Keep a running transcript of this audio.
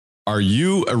Are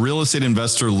you a real estate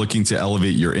investor looking to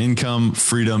elevate your income,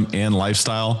 freedom, and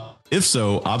lifestyle? If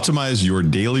so, optimize your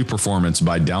daily performance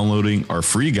by downloading our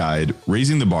free guide,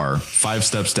 Raising the Bar, 5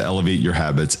 Steps to Elevate Your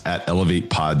Habits at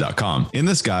elevatepod.com. In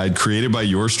this guide, created by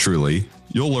yours truly,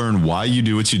 you'll learn why you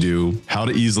do what you do, how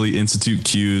to easily institute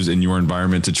cues in your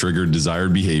environment to trigger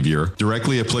desired behavior,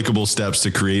 directly applicable steps to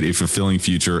create a fulfilling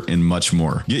future, and much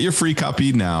more. Get your free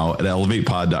copy now at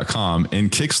elevatepod.com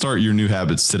and kickstart your new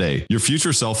habits today. Your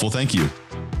future self will thank you.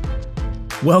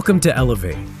 Welcome to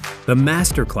Elevate, the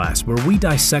masterclass where we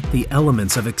dissect the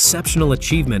elements of exceptional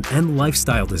achievement and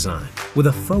lifestyle design with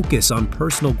a focus on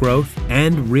personal growth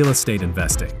and real estate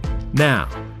investing. Now,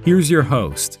 here's your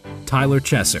host, Tyler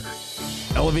Chesser.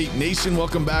 Elevate Nation,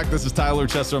 welcome back. This is Tyler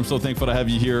Chesser. I'm so thankful to have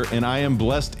you here, and I am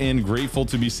blessed and grateful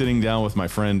to be sitting down with my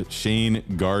friend Shane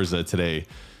Garza today.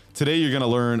 Today, you're going to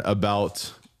learn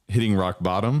about hitting rock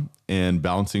bottom and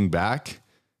bouncing back,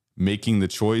 making the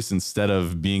choice instead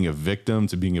of being a victim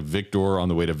to being a victor on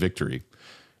the way to victory,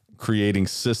 creating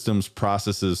systems,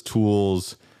 processes,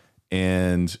 tools,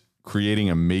 and creating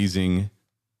amazing,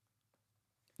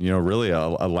 really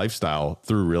a lifestyle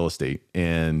through real estate.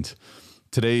 And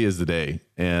today is the day,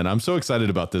 and I'm so excited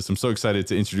about this. I'm so excited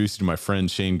to introduce you to my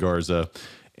friend Shane Garza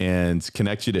and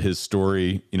connect you to his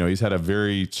story. He's had a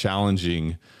very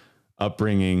challenging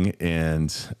upbringing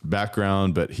and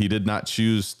background, but he did not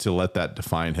choose to let that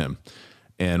define him.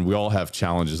 And we all have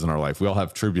challenges in our life. We all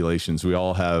have tribulations. We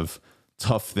all have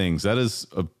tough things. That is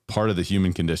a part of the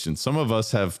human condition. Some of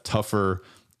us have tougher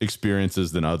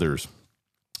experiences than others.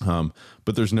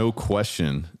 But there's no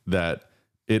question that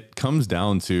it comes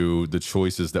down to the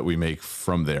choices that we make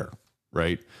from there,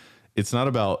 right? It's not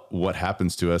about what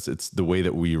happens to us. It's the way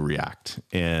that we react.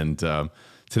 And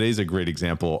today's a great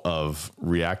example of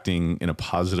reacting in a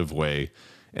positive way,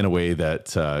 in a way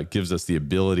that gives us the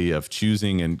ability of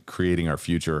choosing and creating our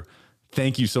future.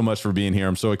 Thank you so much for being here.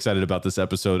 I'm so excited about this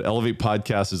episode. Elevate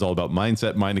Podcast is all about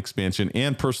mindset, mind expansion,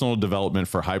 and personal development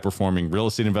for high-performing real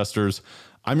estate investors.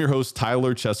 I'm your host,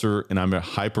 Tyler Chesser, and I'm a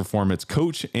high-performance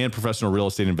coach and professional real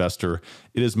estate investor.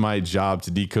 It is my job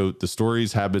to decode the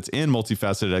stories, habits, and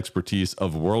multifaceted expertise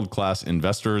of world-class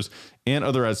investors and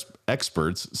other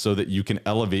experts so that you can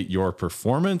elevate your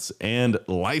performance and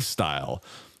lifestyle.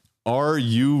 Are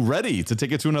you ready to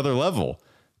take it to another level?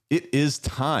 It is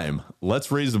time.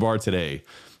 Let's raise the bar today.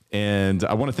 And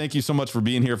I want to thank you so much for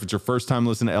being here. If it's your first time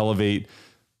listening to Elevate,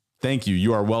 thank you.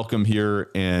 You are welcome here.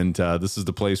 And this is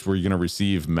the place where you're going to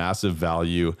receive massive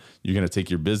value. You're going to take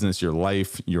your business, your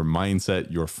life, your mindset,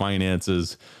 your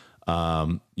finances,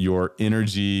 your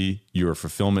energy, your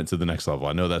fulfillment to the next level.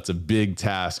 I know that's a big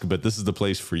task, but this is the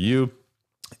place for you.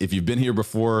 If you've been here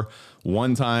before,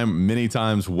 one time, many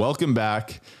times, welcome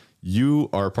back. You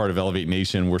are a part of Elevate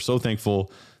Nation. We're so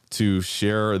thankful to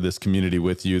share this community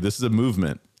with you. This is a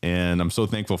movement, and I'm so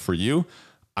thankful for you.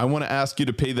 I want to ask you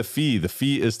to pay the fee. The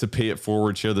fee is to pay it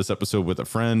forward. Share this episode with a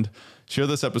friend. Share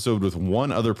this episode with one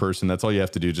other person. That's all you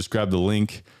have to do. Just grab the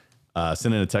link,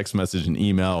 send in a text message, an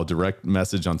email, direct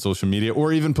message on social media,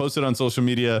 or even post it on social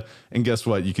media. And guess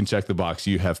what? You can check the box.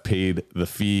 You have paid the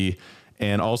fee.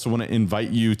 And also want to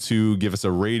invite you to give us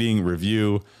a rating,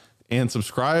 review, and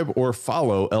subscribe or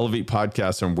follow Elevate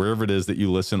Podcast on wherever it is that you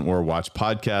listen or watch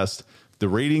podcasts. The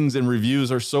ratings and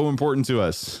reviews are so important to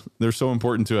us. They're so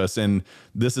important to us. And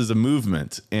this is a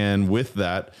movement. And with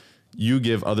that, you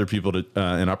give other people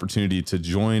an opportunity to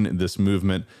join this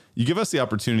movement. You give us the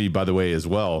opportunity, by the way, as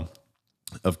well,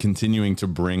 of continuing to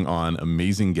bring on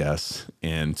amazing guests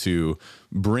and to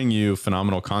bring you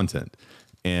phenomenal content.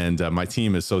 And my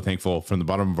team is so thankful from the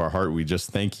bottom of our heart. We just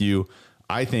thank you.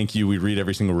 I thank you. We read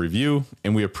every single review,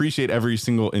 and we appreciate every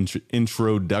single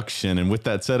introduction. And with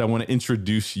that said, I want to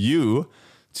introduce you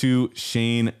to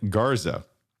Shane Garza,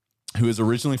 who is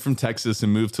originally from Texas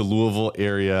and moved to Louisville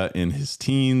area in his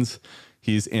teens.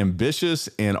 He's ambitious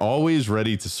and always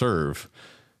ready to serve.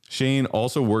 Shane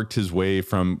also worked his way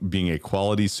from being a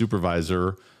quality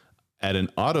supervisor at an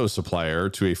auto supplier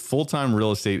to a full-time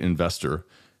real estate investor.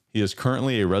 He is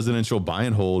currently a residential buy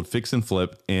and hold, fix and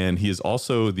flip, and he is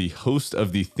also the host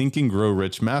of the Think and Grow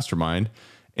Rich Mastermind,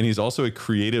 and he's also a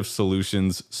creative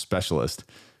solutions specialist.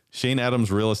 Shane Adams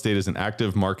Real Estate is an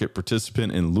active market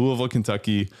participant in Louisville,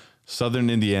 Kentucky, Southern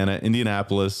Indiana,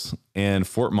 Indianapolis, and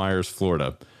Fort Myers,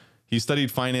 Florida. He studied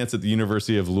finance at the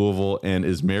University of Louisville and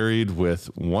is married with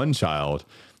one child.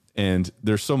 And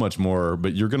there's so much more,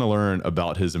 but you're going to learn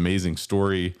about his amazing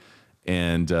story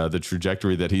and the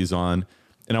trajectory that he's on.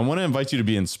 And I want to invite you to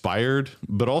be inspired,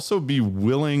 but also be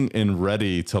willing and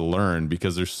ready to learn,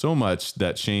 because there's so much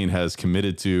that Shane has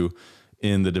committed to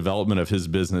in the development of his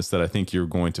business that I think you're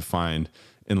going to find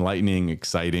enlightening,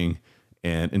 exciting,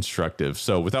 and instructive.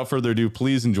 So without further ado,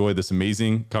 please enjoy this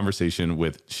amazing conversation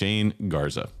with Shane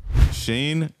Garza.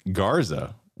 Shane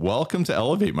Garza, welcome to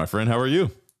Elevate, my friend. How are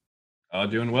you?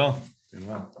 Doing well. Doing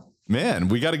well. Man,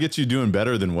 we got to get you doing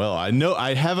better than well. I know,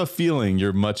 I have a feeling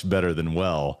you're much better than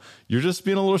well. You're just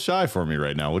being a little shy for me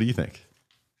right now. What do you think?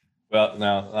 Well,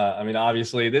 no, I mean,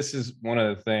 obviously, this is one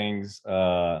of the things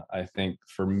I think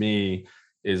for me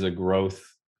is a growth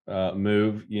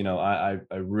move. I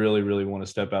really, really want to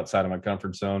step outside of my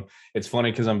comfort zone. It's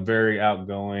funny because I'm very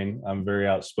outgoing, I'm very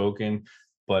outspoken,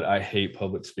 but I hate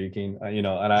public speaking.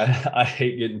 And I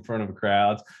hate getting in front of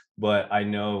crowds. But I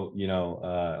know,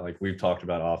 like we've talked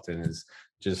about often, is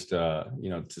just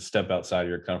to step outside of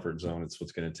your comfort zone. It's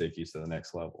what's going to take you to the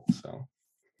next level. So.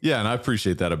 Yeah, and I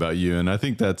appreciate that about you, and I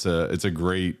think it's a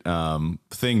great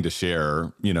thing to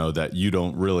share. That you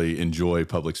don't really enjoy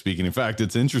public speaking. In fact,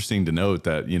 it's interesting to note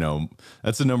that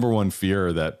that's the number one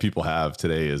fear that people have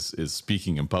today is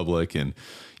speaking in public, and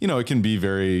it can be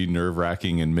very nerve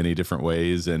wracking in many different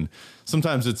ways, and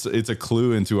sometimes it's a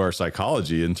clue into our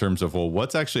psychology in terms of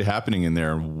what's actually happening in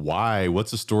there and why.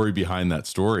 What's the story behind that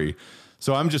story?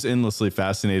 So I'm just endlessly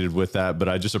fascinated with that, but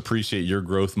I just appreciate your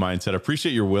growth mindset. I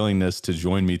appreciate your willingness to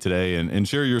join me today and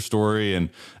share your story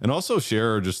and also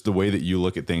share just the way that you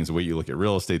look at things, the way you look at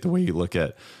real estate, the way you look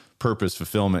at purpose,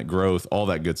 fulfillment, growth, all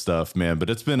that good stuff, man. But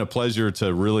it's been a pleasure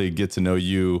to really get to know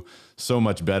you so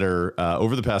much better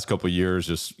over the past couple of years,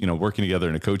 just, working together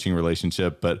in a coaching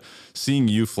relationship, but seeing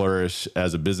you flourish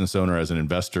as a business owner, as an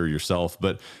investor yourself.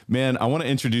 But man, I want to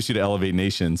introduce you to Elevate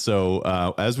Nation.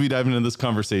 So as we dive into this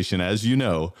conversation, as you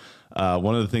know,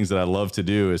 one of the things that I love to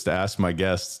do is to ask my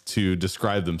guests to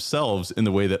describe themselves in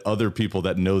the way that other people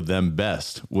that know them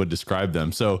best would describe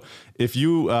them. So if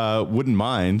you wouldn't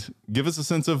mind, give us a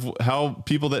sense of how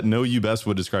people that know you best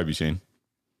would describe you, Shane.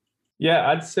 Yeah,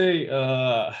 I'd say,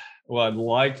 well, I'd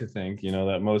like to think,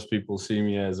 that most people see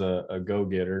me as a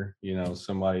go-getter,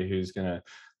 somebody who's going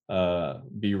to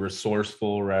be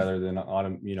resourceful rather than,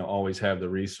 always have the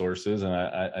resources. And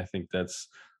I think that's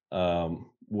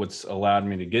what's allowed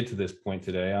me to get to this point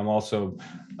today. I'm also,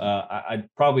 I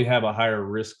probably have a higher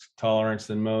risk tolerance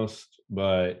than most,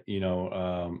 but,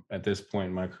 at this point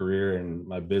in my career and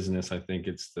my business, I think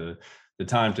it's the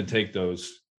time to take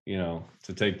those,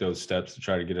 steps to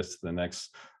try to get us to the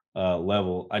next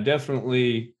level. I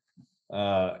definitely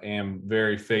am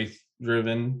very faith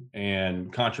driven,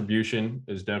 and contribution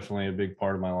is definitely a big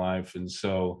part of my life. And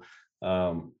so,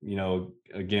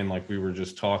 again, like we were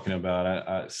just talking about,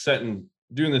 I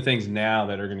doing the things now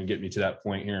that are going to get me to that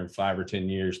point here in 5 or 10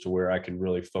 years to where I can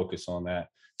really focus on that.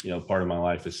 Part of my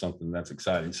life is something that's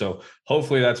exciting. So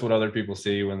hopefully that's what other people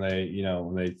see when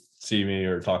they see me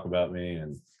or talk about me,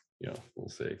 and we'll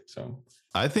see. So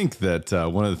I think that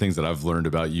one of the things that I've learned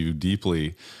about you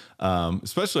deeply,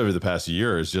 especially over the past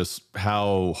year, is just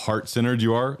how heart-centered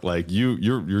you are. Like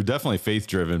you're definitely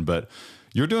faith-driven, but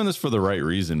you're doing this for the right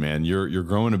reason, man. You're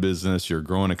growing a business, you're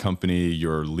growing a company,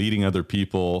 you're leading other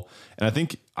people, and I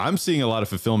think I'm seeing a lot of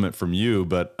fulfillment from you.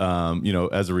 But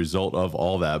as a result of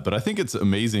all that, but I think it's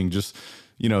amazing just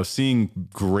seeing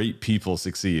great people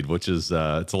succeed, which is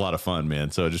it's a lot of fun,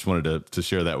 man. So I just wanted to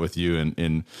share that with you,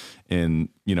 and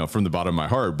from the bottom of my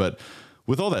heart. But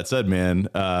with all that said, man,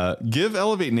 give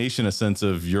Elevate Nation a sense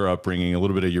of your upbringing, a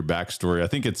little bit of your backstory. I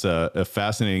think it's a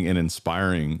fascinating and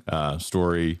inspiring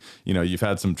story. You've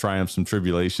had some triumphs, some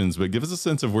tribulations, but give us a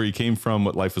sense of where you came from,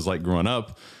 what life was like growing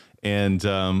up, and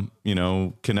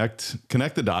connect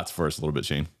the dots for us a little bit,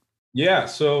 Shane. Yeah.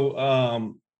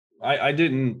 So I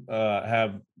didn't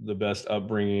have the best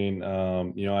upbringing.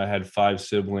 I had 5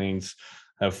 siblings,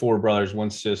 I have 4 brothers, 1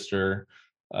 sister.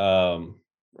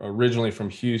 Originally from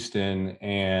Houston,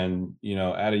 and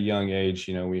at a young age,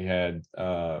 we had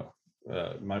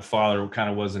my father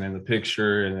kind of wasn't in the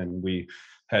picture, and then we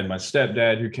had my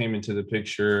stepdad who came into the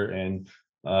picture, and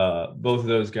both of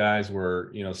those guys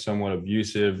were somewhat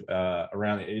abusive.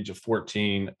 Around the age of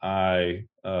 14, I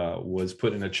was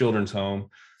put in a children's home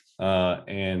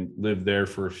and lived there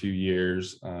for a few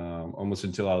years, almost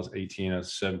until I was 18. I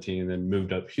was 17, and then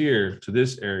moved up here to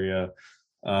this area,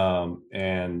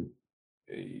 and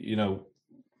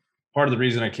part of the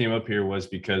reason I came up here was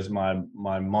because my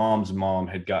mom's mom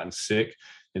had gotten sick,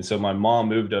 and so my mom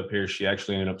moved up here. She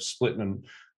actually ended up splitting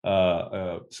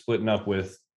up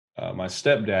with my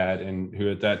stepdad, and who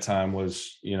at that time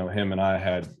was, him and I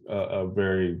had a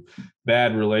very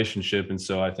bad relationship, and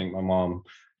so I think my mom,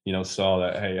 saw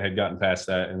that, hey, I had gotten past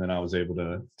that, and then I was able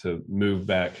to move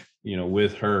back,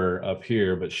 with her up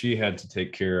here, but she had to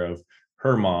take care of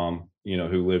her mom,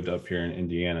 who lived up here in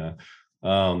Indiana.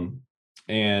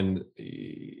 And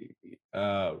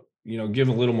give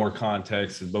a little more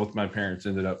context, both my parents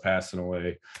ended up passing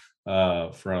away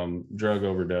from drug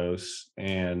overdose.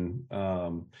 And,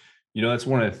 that's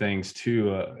one of the things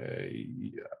too.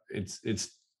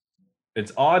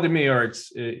 It's odd to me, or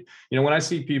when I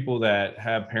see people that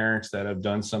have parents that have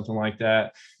done something like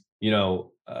that,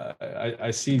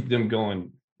 I see them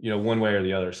going, one way or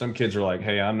the other. Some kids are like,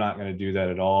 hey, I'm not going to do that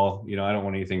at all. I don't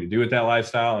want anything to do with that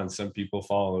lifestyle. And some people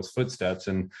follow those footsteps.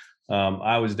 And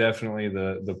I was definitely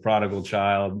the prodigal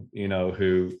child,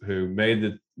 who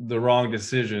made the wrong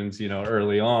decisions,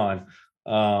 early on.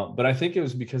 But I think it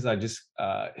was because I just,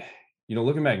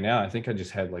 looking back now, I think I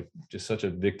just had just such a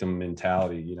victim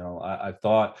mentality. I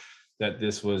thought that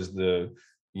this was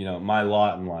my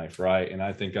lot in life, right? And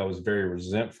I think I was very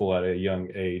resentful at a young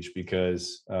age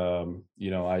because,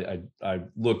 I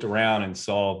looked around and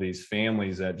saw these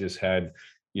families that just had,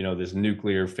 this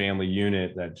nuclear family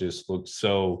unit that just looked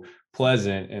so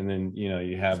pleasant. And then,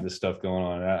 you have this stuff going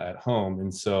on at home.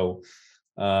 And so,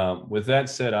 with that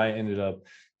said, I ended up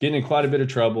getting in quite a bit of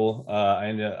trouble.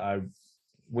 I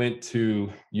went to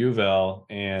U of L,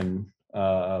 and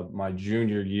my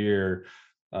junior year,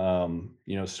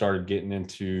 started getting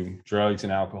into drugs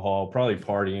and alcohol, probably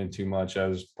partying too much. I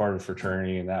was part of a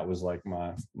fraternity, and that was like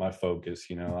my focus.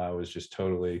 I was just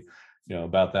totally,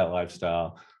 about that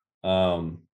lifestyle.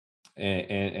 And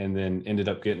then ended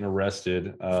up getting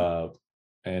arrested,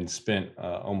 and spent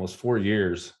almost 4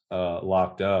 years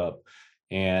locked up.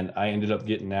 And I ended up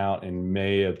getting out in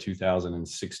May of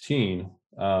 2016.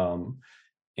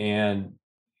 And,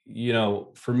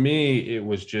 for me, it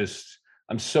was just,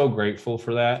 I'm so grateful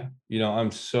for that.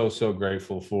 I'm so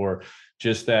grateful for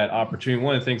just that opportunity.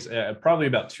 One of the things, probably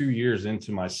about 2 years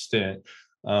into my stint,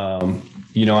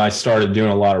 I started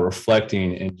doing a lot of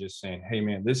reflecting and just saying, hey,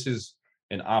 man, this is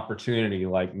an opportunity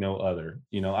like no other.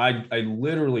 I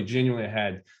literally genuinely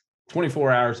had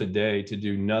 24 hours a day to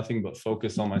do nothing but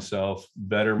focus on myself,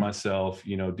 better myself,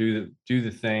 do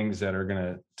the things that are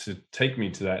going to take me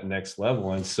to that next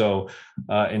level. And so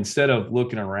instead of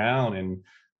looking around and,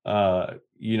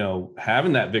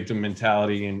 having that victim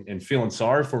mentality and feeling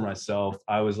sorry for myself,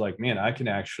 I was like, man, I can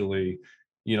actually,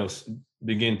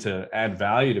 begin to add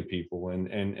value to people,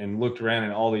 and looked around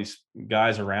at all these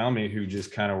guys around me who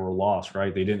just kind of were lost,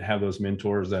 right? They didn't have those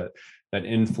mentors that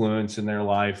influence in their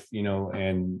life,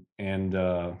 and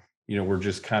we're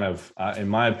just kind of, in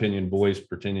my opinion, boys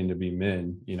pretending to be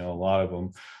men, a lot of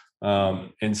them.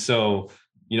 And so,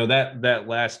 that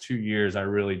last 2 years, I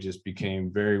really just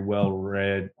became very well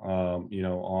read,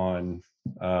 on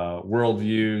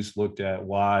worldviews, looked at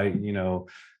why,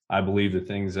 I believe the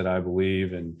things that I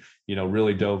believe, and,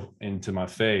 really dove into my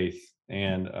faith.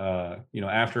 And,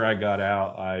 after I got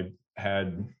out, I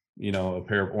had, a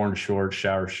pair of orange shorts,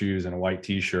 shower shoes, and a white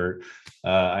t-shirt.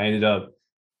 I ended up,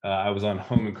 I was on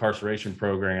home incarceration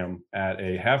program at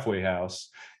a halfway house,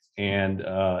 and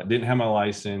didn't have my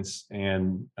license,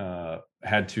 and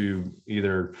had to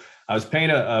I was paying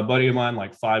a buddy of mine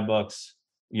like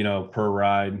 $5, per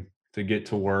ride to get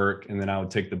to work. And then I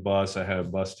would take the bus. I had a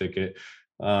bus ticket.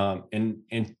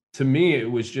 And to me, it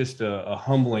was just a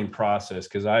humbling process,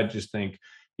 because I just think,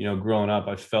 growing up,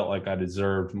 I felt like I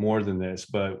deserved more than this.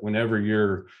 But whenever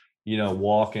you're,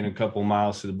 walking a couple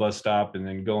miles to the bus stop and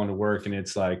then going to work, and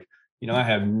it's like, I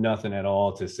have nothing at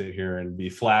all to sit here and be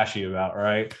flashy about,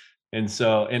 right? And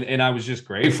so, and I was just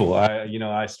grateful.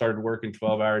 I started working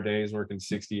 12-hour days, working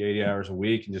 60, 80 hours a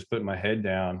week, and just putting my head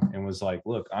down and was like,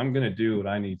 look, I'm going to do what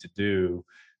I need to do,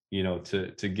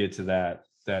 to get to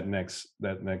that next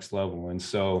level. And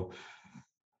so,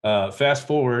 fast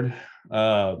forward,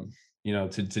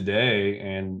 to today,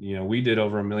 and we did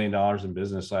over $1 million in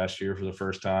business last year for the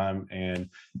first time. And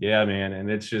yeah, man, and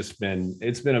it's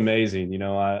been amazing.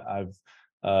 I've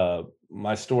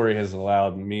my story has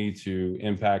allowed me to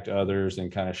impact others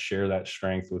and kind of share that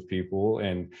strength with people.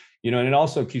 And and it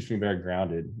also keeps me very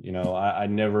grounded. I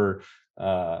never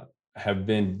have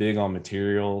been big on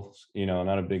materials,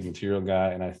 not a big material guy.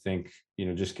 And I think,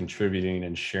 just contributing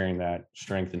and sharing that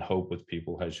strength and hope with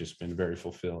people has just been very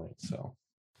fulfilling. So,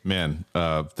 man,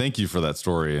 thank you for that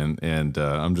story. And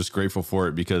I'm just grateful for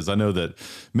it, because I know that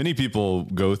many people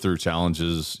go through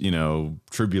challenges,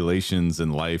 tribulations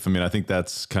in life. I mean, I think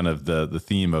that's kind of the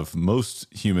theme of most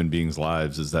human beings'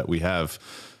 lives, is that we have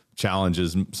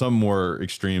challenges, some more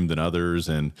extreme than others.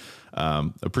 And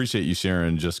appreciate you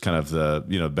sharing just kind of the,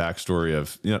 backstory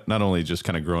of, not only just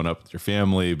kind of growing up with your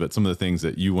family, but some of the things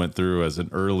that you went through as an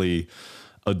early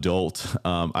adult.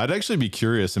 I'd actually be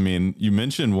curious. I mean, you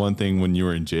mentioned one thing when you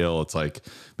were in jail. It's like,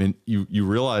 man, you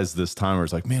realize this time where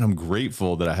it's like, man, I'm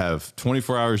grateful that I have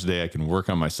 24 hours a day. I can work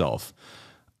on myself.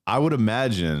 I would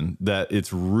imagine that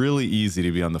it's really easy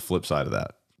to be on the flip side of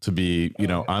that, to be,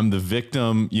 I'm the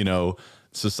victim,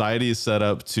 society is set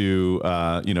up to,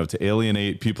 to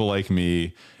alienate people like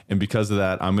me. And because of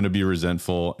that, I'm going to be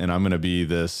resentful and I'm going to be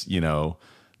this,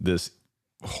 this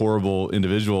horrible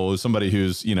individual, somebody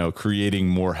who's, creating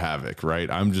more havoc, right?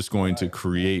 I'm just going to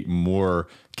create more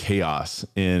chaos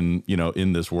in,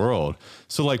 in this world.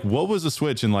 So like, what was the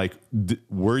switch? And like,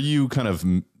 were you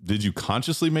did you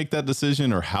consciously make that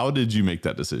decision, or how did you make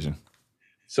that decision?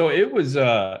 So it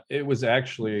was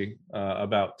actually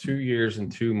about 2 years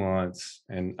and 2 months.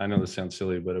 And I know this sounds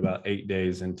silly, but about 8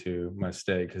 days into my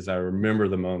stay, because I remember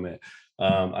the moment.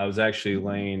 I was actually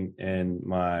laying in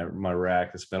my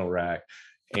rack, the spindle rack.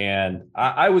 And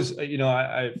I was,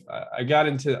 I got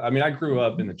into, I grew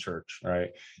up in the church,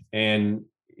 right? And,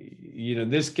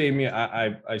 this gave me,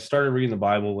 I started reading the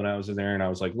Bible when I was in there, and I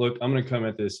was like, look, I'm going to come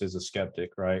at this as a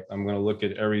skeptic, right? I'm going to look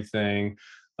at everything,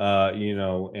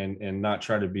 and not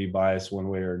try to be biased one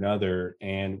way or another.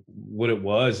 And what it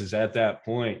was is, at that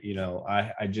point,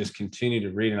 I just continued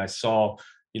to read, and I saw,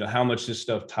 how much this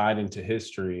stuff tied into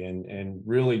history, and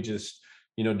really just,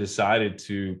 decided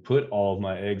to put all of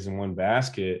my eggs in one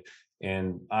basket.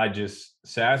 And I just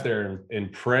sat there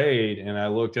and prayed, and I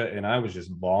looked at, and I was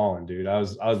just bawling, dude. I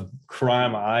was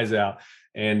crying my eyes out,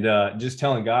 and just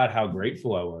telling God how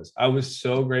grateful I was. I was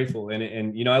so grateful.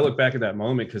 And I look back at that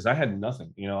moment, because I had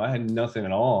nothing, I had nothing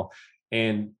at all.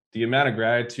 And the amount of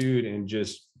gratitude and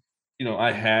just,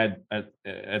 I had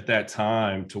at that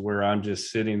time, to where I'm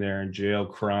just sitting there in jail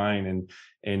crying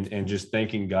and just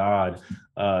thanking God,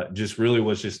 just really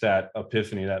was just that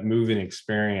epiphany, that moving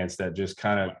experience that just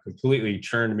kind of completely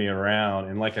turned me around.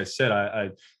 And like I said,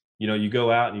 I you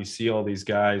go out and you see all these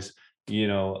guys, who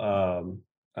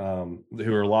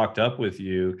are locked up with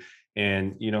you,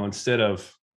 and instead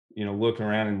of looking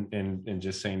around and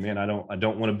just saying, man, I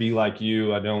don't want to be like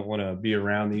you, I don't want to be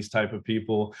around these type of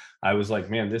people, I was like,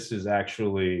 man, this is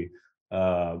actually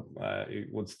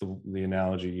what's the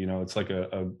analogy, it's like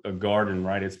a garden,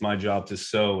 right? It's my job to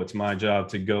sow, it's my job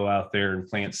to go out there and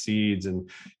plant seeds, and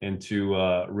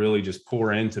to really just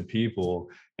pour into people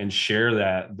and share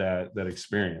that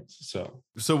experience.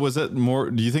 So was that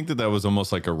more, do you think that was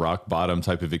almost like a rock bottom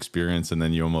type of experience, and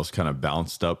then you almost kind of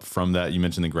bounced up from that? You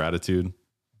mentioned the gratitude.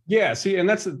 Yeah, see, and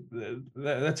that's a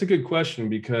good question,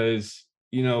 because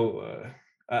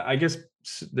I guess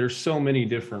there's so many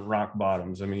different rock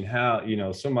bottoms. I mean, how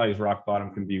somebody's rock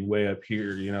bottom can be way up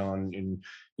here, and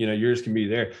yours can be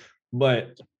there,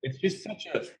 but it's just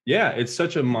it's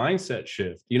such a mindset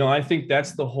shift. I think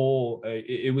that's the whole.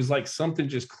 It was like something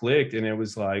just clicked, and it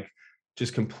was like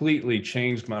just completely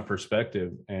changed my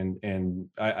perspective, and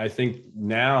I think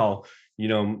now,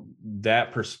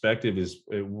 that perspective is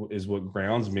what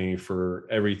grounds me for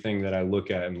everything that I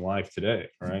look at in life today.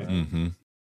 Right. Mm-hmm.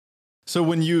 So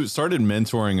when you started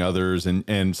mentoring others,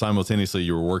 and simultaneously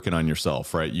you were working on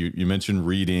yourself, right? You mentioned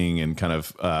reading and kind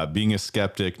of being a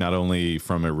skeptic, not only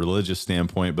from a religious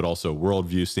standpoint, but also a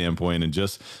worldview standpoint, and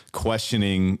just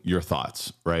questioning your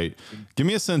thoughts, right? Give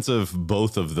me a sense of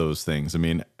both of those things. I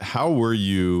mean, how were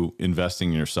you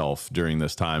investing in yourself during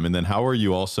this time? And then how are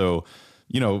you also,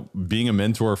 being a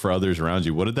mentor for others around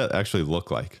you? What did that actually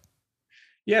look like?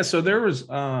 Yeah. So there was,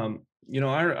 I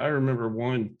remember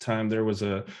one time there was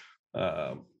a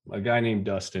guy named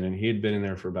Dustin, and he had been in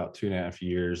there for about 2.5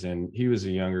 years, and he was a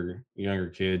younger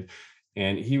kid,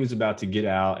 and he was about to get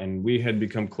out, and we had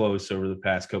become close over the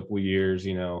past couple of years,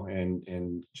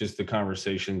 and just the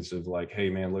conversations of like, hey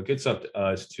man, look, it's up to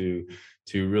us to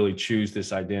really choose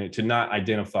this identity, to not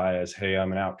identify as, hey,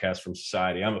 I'm an outcast from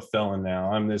society, I'm a felon now,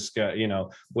 I'm this guy,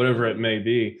 whatever it may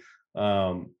be.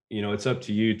 It's up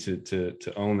to you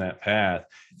to own that path.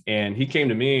 And he came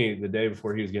to me the day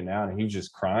before he was getting out, and he was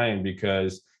just crying,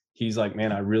 because he's like,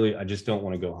 man, I just don't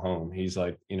want to go home. He's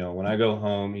like, when I go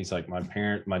home, he's like, my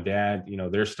dad,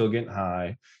 they're still getting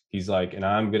high. He's like, and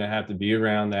I'm going to have to be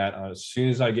around that. As soon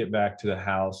as I get back to the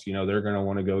house, they're going to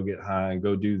want to go get high and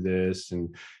go do this.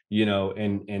 And,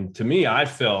 and to me, I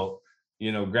felt,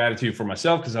 gratitude for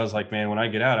myself, because I was like, man, when I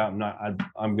get out,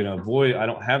 I'm going to avoid, I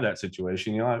don't have that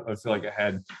situation. I feel like I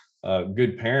had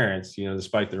good parents,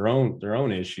 despite their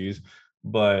own issues.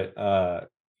 But,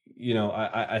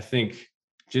 I think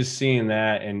just seeing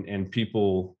that and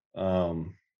people,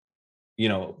 having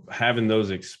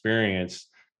those experience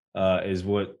is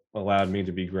what allowed me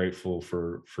to be grateful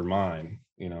for mine,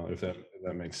 if that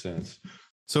makes sense.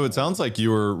 So it sounds like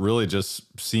you were really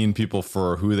just seeing people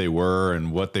for who they were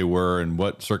and what they were and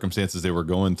what circumstances they were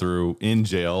going through in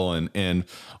jail, and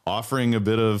offering a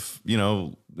bit of,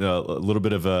 a little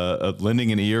bit of a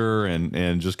lending an ear,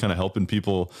 and just kind of helping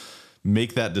people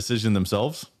make that decision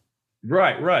themselves?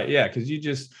 Right. Yeah. Cause you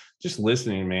just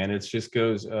listening, man, it's just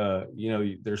goes,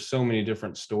 there's so many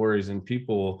different stories and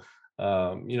people,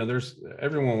 there's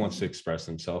everyone wants to express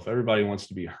themselves. Everybody wants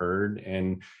to be heard.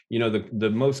 And,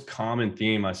 the most common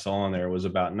theme I saw in there was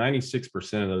about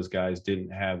 96% of those guys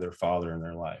didn't have their father in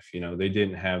their life. They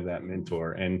didn't have that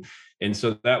mentor. And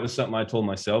so that was something I told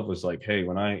myself was like, hey,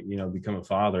 when I, become a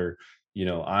father,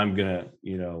 I'm gonna,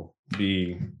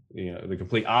 be, the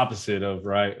complete opposite of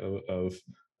right of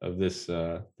this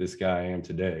guy I am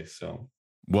today. So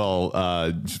Well,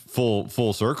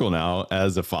 full circle now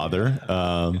as a father.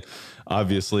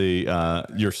 Obviously,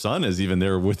 your son is even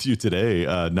there with you today.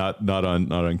 Not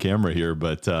on camera here,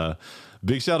 but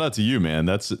big shout out to you, man.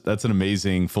 That's an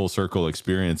amazing full circle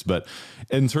experience. But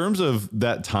in terms of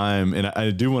that time, and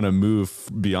I do want to move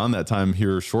beyond that time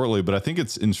here shortly, but I think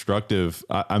it's instructive.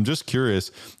 I'm just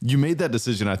curious. You made that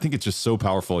decision. I think it's just so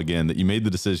powerful again that you made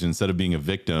the decision instead of being a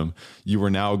victim, you were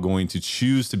now going to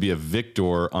choose to be a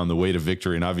victor on the way to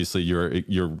victory. And obviously,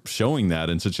 you're showing that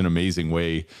in such an amazing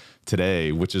way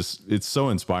today, it's so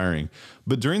inspiring.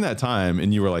 But during that time,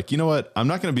 and you were like, you know what, I'm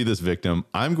not going to be this victim.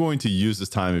 I'm going to use this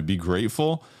time and be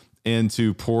grateful and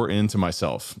to pour into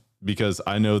myself because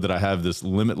I know that I have this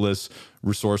limitless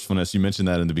resourcefulness. You mentioned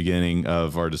that in the beginning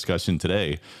of our discussion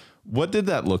today. What did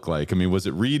that look like? I mean, was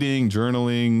it reading,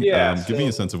 journaling? yeah, Give me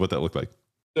a sense of what that looked like.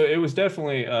 so it was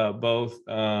definitely both.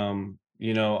 I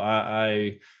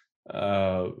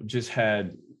just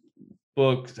had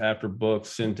books after books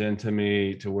sent into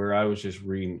me to where I was just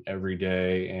reading every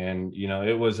day. And,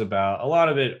 it was about a lot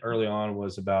of it early on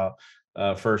was about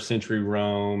first century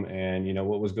Rome and,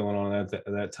 what was going on at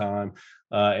that time.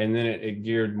 And then it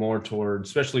geared more towards,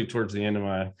 especially towards the end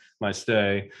of my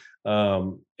stay.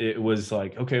 It was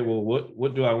like, okay, well,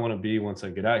 what do I want to be once I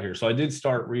get out here? So I did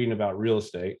start reading about real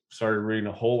estate, started reading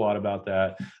a whole lot about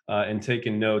that and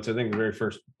taking notes. I think the very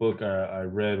first book I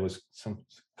read was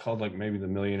called like maybe The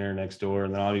Millionaire Next Door.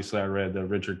 And then obviously I read the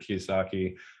Richard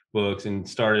Kiyosaki books and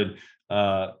started,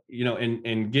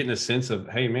 and getting a sense of,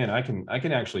 hey man, I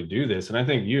can actually do this. And I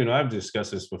think you and I've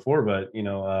discussed this before, but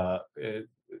 80%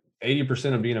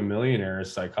 of being a millionaire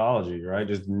is psychology, right?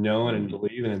 Just knowing and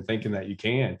believing and thinking that you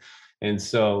can. And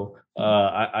so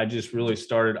I just really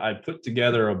started, I put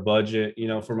together a budget,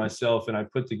 for myself. And I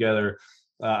put together,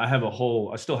 I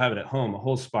still have it at home, a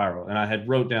whole spiral. And I had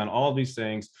wrote down all these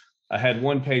things. I had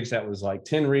one page that was like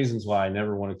 10 reasons why I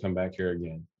never want to come back here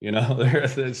again.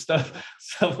 There's stuff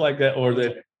like that,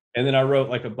 and then I wrote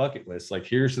like a bucket list. Like,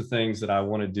 here's the things that I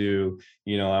want to do.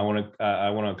 I want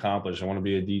to accomplish. I want to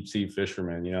be a deep sea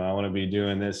fisherman. I want to be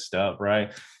doing this stuff.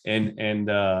 Right.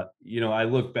 And I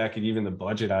look back at even the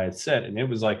budget I had set, and it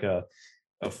was like a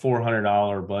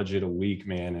 $400 budget a week,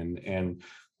 man. And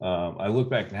I look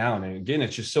back now, and again,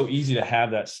 it's just so easy to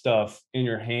have that stuff in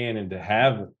your hand and to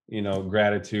have,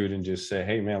 gratitude and just say,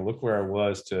 hey man, look where I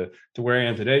was to where I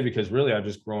am today, because really I've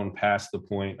just grown past the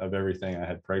point of everything I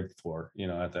had prayed for,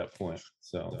 at that point.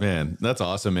 So man, that's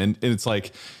awesome. And it's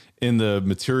like in the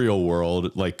material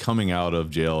world, like coming out of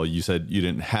jail, you said you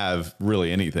didn't have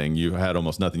really anything. You had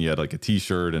almost nothing. You had like a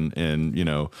t-shirt and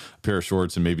a pair of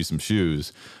shorts and maybe some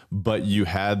shoes, but you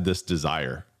had this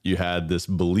desire. You had this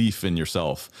belief in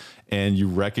yourself, and you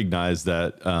recognized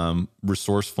that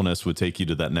resourcefulness would take you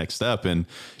to that next step. And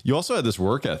you also had this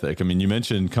work ethic. I mean, you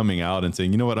mentioned coming out and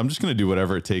saying, you know what, I'm just going to do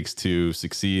whatever it takes to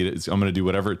succeed. I'm going to do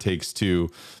whatever it takes to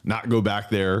not go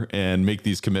back there and make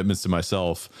these commitments to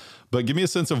myself. But give me a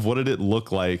sense of what did it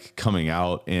look like coming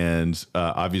out? And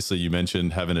obviously you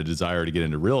mentioned having a desire to get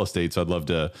into real estate. So I'd love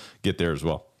to get there as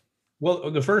well. Well,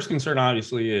 the first concern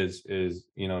obviously is,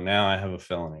 now I have a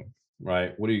felony.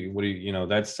 Right. What do you,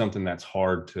 that's something that's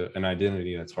an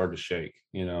identity that's hard to shake,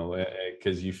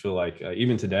 because you feel like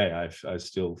even today, I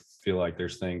still feel like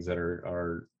there's things that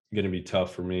are going to be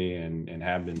tough for me and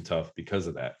have been tough because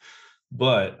of that.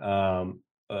 But,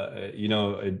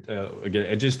 again,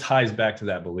 it just ties back to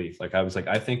that belief. Like, I was like,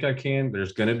 I think I can,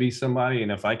 there's going to be somebody.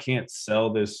 And if I can't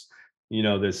sell this,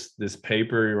 this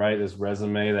paper, right, this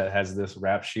resume that has this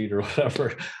rap sheet or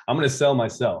whatever, I'm going to sell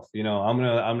myself. I'm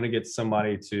going to get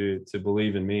somebody to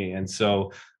believe in me. And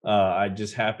so I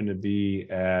just happened to be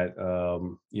at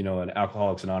an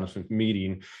Alcoholics Anonymous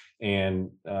meeting and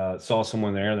saw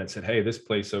someone there that said, hey, this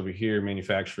place over here,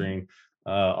 manufacturing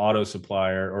auto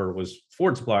supplier, or was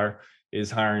Ford supplier, is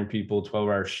hiring people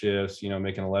 12-hour shifts,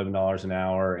 making $11 an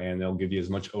hour, and they'll give you as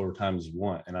much overtime as you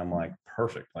want. And I'm like,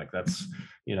 perfect. Like that's,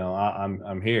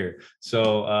 I'm here.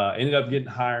 So ended up getting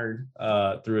hired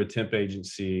through a temp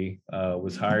agency,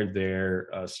 was hired there,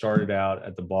 started out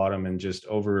at the bottom, and just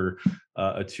over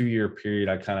a 2-year period,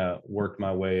 I kind of worked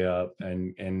my way up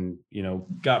and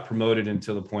got promoted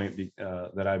until the point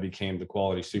that I became the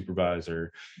quality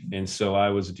supervisor. And so I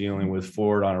was dealing with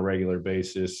Ford on a regular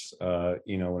basis,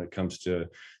 when it comes to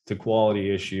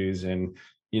quality issues. And,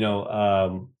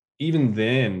 even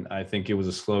then, I think it was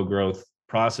a slow growth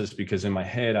process, because in my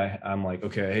head, I'm like,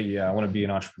 okay, hey, yeah, I want to be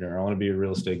an entrepreneur. I want to be a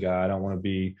real estate guy. I don't want to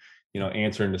be,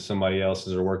 answering to somebody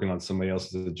else's or working on somebody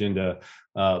else's agenda.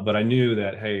 But I knew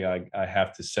that, hey, I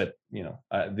have to set,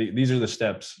 these are the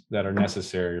steps that are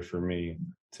necessary for me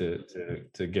to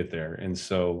get there. And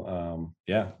so,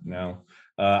 now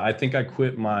I think I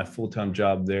quit my full-time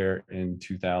job there in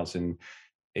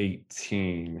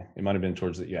 2018. It might've been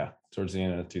towards the end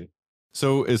of the.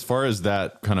 So as far as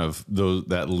that kind of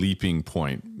that leaping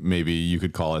point, maybe you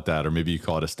could call it that, or maybe you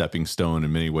call it a stepping stone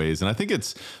in many ways. And I think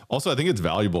it's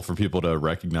valuable for people to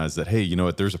recognize that, hey, you know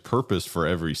what, there's a purpose for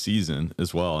every season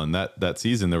as well. And that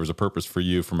season, there was a purpose for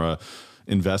you from a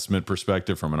investment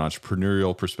perspective, from an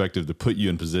entrepreneurial perspective, to put you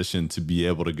in position to be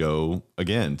able to go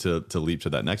again, to leap to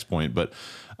that next point. But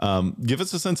give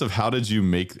us a sense of how did you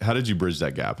bridge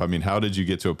that gap? I mean, how did you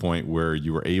get to a point where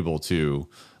you were able to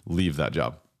leave that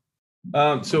job?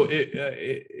 So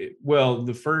well,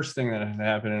 the first thing that had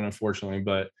happened, and unfortunately,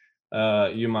 but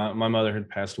my mother had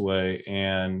passed away,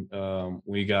 and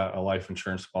we got a life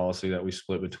insurance policy that we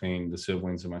split between the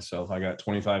siblings and myself. I got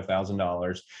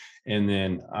 $25,000, and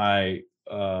then I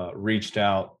reached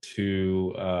out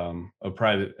to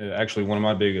actually one of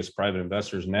my biggest private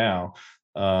investors now,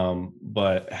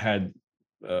 but had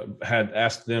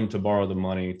asked them to borrow the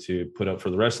money to put up for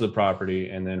the rest of the property,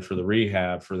 and then for the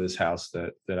rehab for this house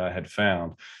that I had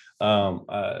found.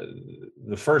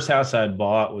 The first house I had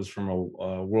bought was from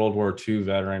a World War II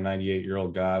veteran,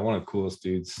 98-year-old guy, one of the coolest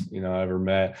dudes, I ever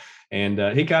met. And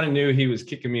he kind of knew he was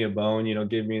kicking me a bone,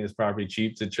 giving me this property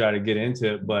cheap to try to get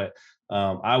into it. But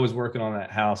I was working on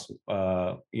that house,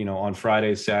 on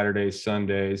Fridays, Saturdays,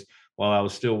 Sundays, while I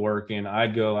was still working. I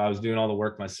was doing all the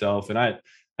work myself, and I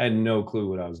had no clue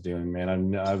what I was doing,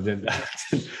 man. I've been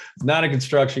not a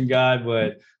construction guy,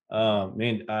 but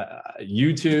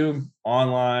YouTube,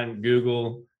 online,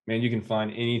 Google, man, you can find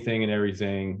anything and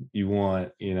everything you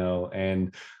want,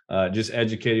 and just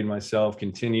educated myself,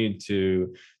 continued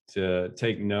to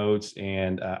take notes.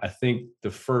 And I think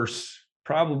the first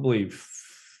probably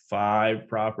 5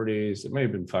 properties, it may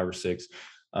have been 5 or 6.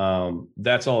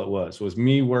 That's all it was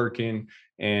me working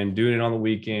and doing it on the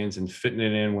weekends and fitting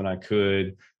it in when I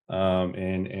could,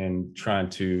 and trying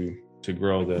to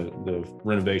grow the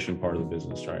renovation part of the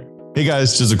business, right? Hey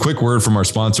guys, just a quick word from our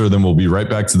sponsor, then we'll be right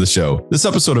back to the show. This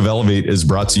episode of Elevate is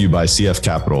brought to you by CF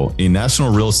Capital, a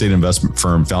national real estate investment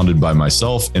firm founded by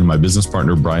myself and my business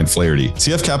partner, Brian Flaherty.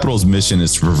 CF Capital's mission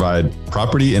is to provide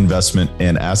property investment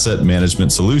and asset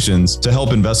management solutions to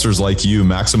help investors like you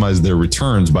maximize their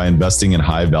returns by investing in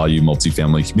high-value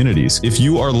multifamily communities. If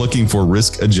you are looking for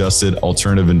risk-adjusted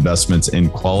alternative investments in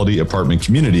quality apartment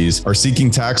communities, are seeking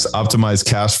tax-optimized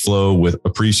cash flow with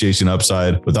appreciation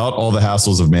upside without all the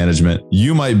hassles of management,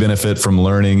 you might benefit from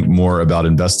learning more about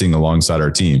investing alongside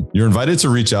our team. You're invited to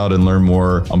reach out and learn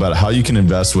more about how you can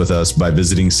invest with us by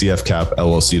visiting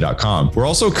cfcapllc.com. We're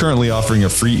also currently offering a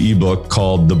free ebook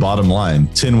called The Bottom Line,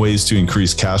 10 Ways to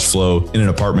Increase Cash Flow in an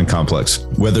Apartment Complex.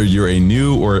 Whether you're a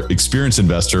new or experienced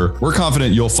investor, we're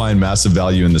confident you'll find massive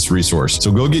value in this resource.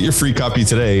 So go get your free copy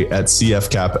today at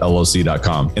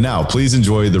cfcapllc.com. And now please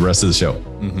enjoy the rest of the show.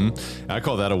 I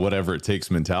call that a whatever it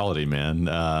takes mentality, man.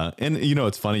 And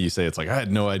it's funny you say, it's like, I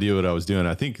had no idea what I was doing.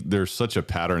 I think there's such a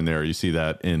pattern there. You see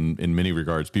that in many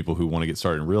regards, people who want to get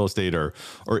started in real estate or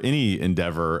any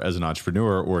endeavor as an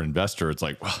entrepreneur or investor. It's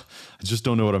like, well, I just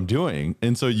don't know what I'm doing.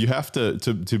 And so you have to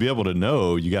be able to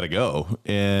know, you got to go.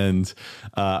 And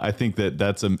I think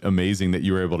that's amazing that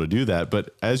you were able to do that.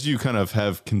 But as you kind of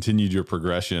have continued your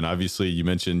progression, obviously you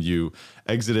mentioned you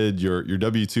exited your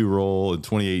W-2 role in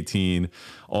 2018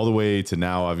 all the way to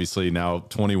now, obviously now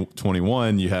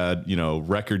 2021, you had,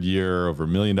 record year, over $1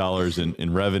 million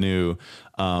in revenue.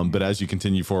 But as you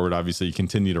continue forward, obviously you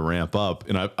continue to ramp up,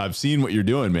 and I've seen what you're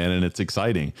doing, man, and it's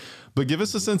exciting. But give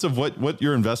us a sense of what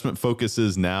your investment focus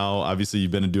is now. Obviously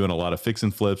you've been doing a lot of fix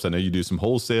and flips. I know you do some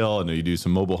wholesale. I know you do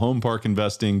some mobile home park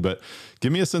investing, but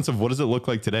give me a sense of what does it look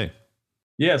like today?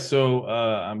 Yeah. So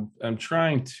I'm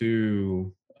trying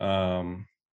to,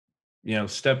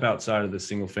 step outside of the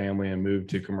single family and move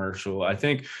to commercial. I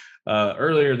think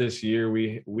earlier this year,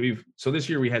 this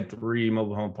year we had 3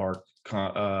 mobile home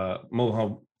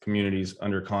communities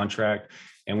under contract,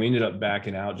 and we ended up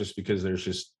backing out just because there's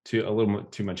just a little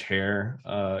bit too much hair,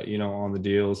 on the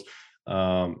deals.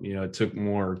 It took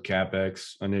more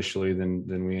capex initially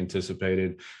than we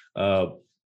anticipated, and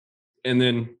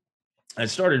then I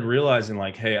started realizing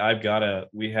like, hey,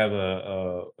 we have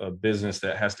a business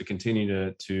that has to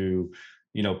continue to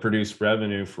produce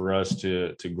revenue for us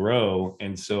to grow.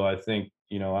 And so I think,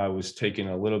 I was taking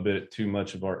a little bit too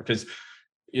much of because,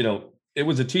 it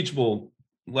was a teachable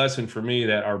lesson for me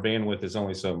that our bandwidth is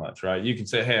only so much, right? You can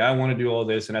say, hey, I want to do all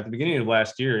this. And at the beginning of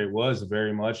last year, it was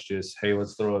very much just, hey,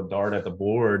 let's throw a dart at the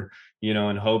board,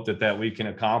 and hope that we can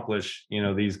accomplish,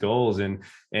 these goals. And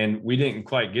we didn't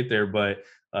quite get there, but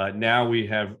now we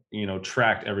have,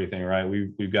 tracked everything, right?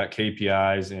 We've got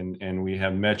KPIs and we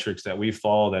have metrics that we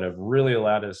follow that have really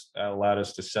allowed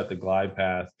us to set the glide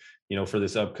path, for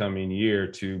this upcoming year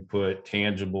to put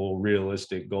tangible,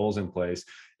 realistic goals in place.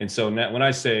 And so now when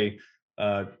I say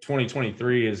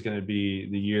 2023 is going to be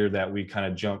the year that we kind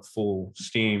of jump full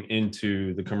steam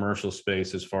into the commercial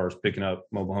space as far as picking up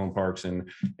mobile home parks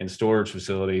and storage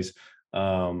facilities,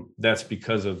 that's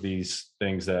because of these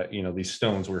things that, these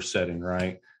stones we're setting,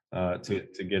 right,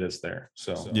 to get us there.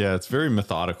 So yeah, it's very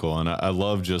methodical, and I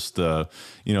love just the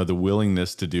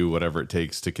willingness to do whatever it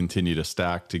takes to continue to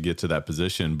stack to get to that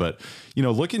position. But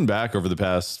looking back over the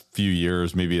past few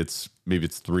years, maybe it's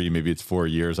 3, maybe it's 4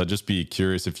 years, I'd just be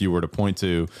curious if you were to point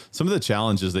to some of the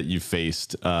challenges that you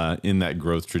faced in that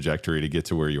growth trajectory to get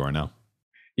to where you are now.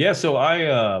 Yeah, so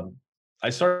I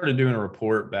started doing a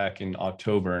report back in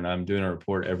October, and I'm doing a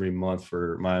report every month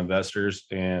for my investors.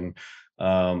 And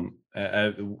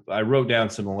I wrote down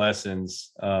some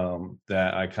lessons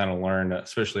that I kind of learned,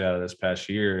 especially out of this past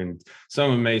year. And some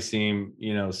of them may seem,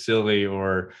 silly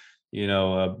or,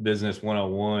 a business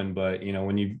 101, but,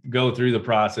 when you go through the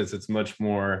process, it's much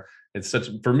more,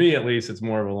 for me, at least, it's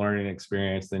more of a learning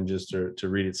experience than just to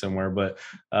read it somewhere. But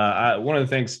one of the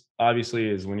things, obviously,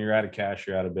 is when you're out of cash,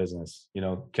 you're out of business.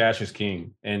 Cash is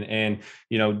king. And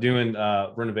doing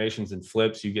renovations and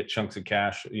flips, you get chunks of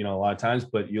cash, a lot of times,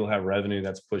 but you'll have revenue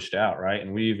that's pushed out, right?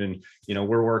 And we even,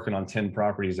 we're working on 10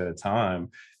 properties at a time.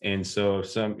 And so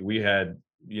we had,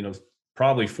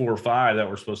 probably 4 or 5 that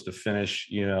were supposed to finish,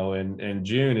 in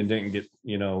June and didn't get,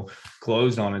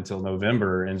 closed on until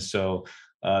November. And so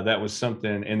that was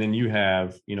something. And then you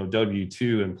have,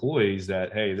 W-2 employees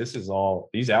that, hey, these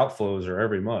outflows are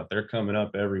every month. They're coming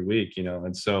up every week,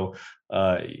 and so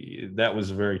that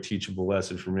was a very teachable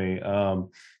lesson for me.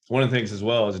 One of the things as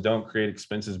well is don't create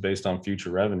expenses based on future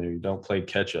revenue. Don't play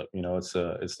catch up. It's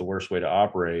the worst way to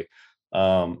operate.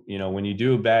 When you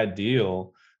do a bad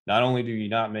deal, not only do you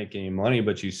not make any money,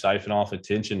 but you siphon off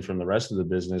attention from the rest of the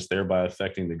business, thereby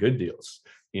affecting the good deals.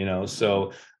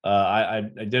 So I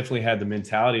definitely had the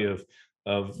mentality of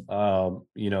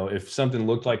if something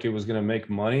looked like it was going to make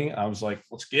money, I was like,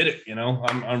 let's get it.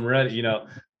 I'm ready.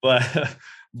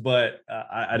 But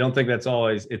I don't think that's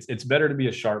always. It's better to be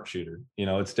a sharpshooter.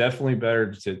 It's definitely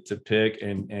better to pick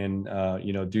and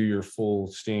do your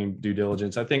full steam due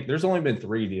diligence. I think there's only been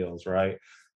 3 deals, right,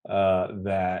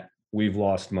 that we've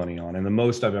lost money on, and the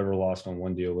most I've ever lost on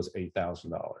one deal was $8,000.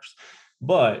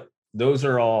 But those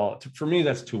are all, for me,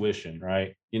 that's tuition,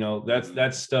 right?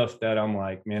 That's stuff that I'm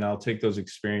like, man, I'll take those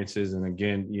experiences and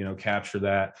again, capture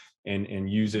that and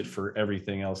use it for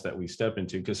everything else that we step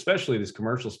into. Because especially this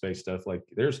commercial space stuff, like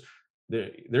there's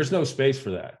no space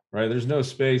for that, right? There's no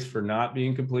space for not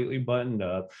being completely buttoned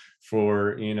up,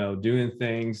 for doing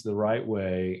things the right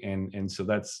way, and so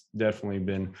that's definitely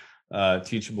been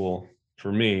teachable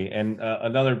for me. And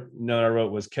another note I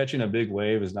wrote was, catching a big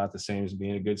wave is not the same as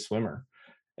being a good swimmer.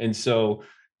 And so,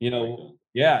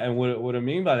 yeah. And what I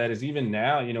mean by that is, even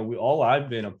now, all I've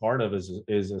been a part of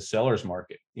is a seller's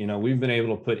market. We've been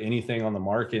able to put anything on the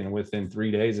market, and within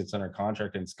 3 days it's under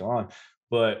contract and it's gone.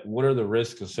 But what are the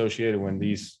risks associated when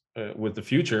with the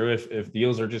future, if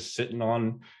deals are just sitting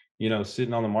on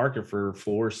the market for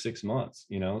 4 or 6 months,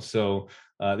 so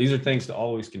these are things to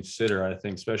always consider, I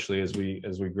think, especially as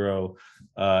we grow.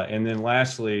 And then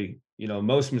lastly,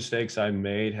 most mistakes I've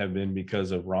made have been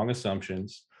because of wrong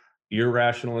assumptions,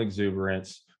 irrational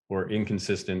exuberance, or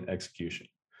inconsistent execution.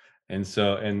 And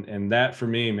so, and that for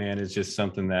me, man, is just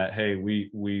something that, hey,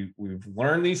 we've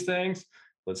learned these things.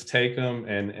 Let's take them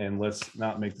and let's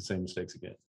not make the same mistakes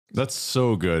again. That's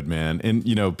so good, man. And,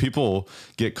 people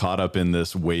get caught up in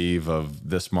this wave of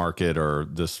this market or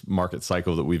this market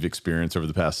cycle that we've experienced over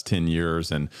the past 10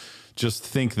 years. And just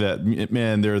think that,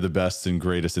 man, they're the best and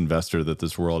greatest investor that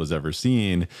this world has ever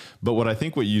seen. But what I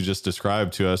think what you just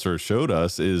described to us or showed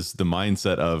us is the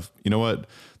mindset of, you know what,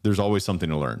 there's always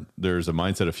something to learn. There's a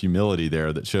mindset of humility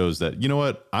there that shows that, you know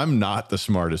what, I'm not the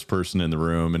smartest person in the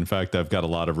room. In fact, I've got a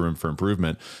lot of room for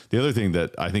improvement. The other thing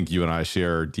that I think you and I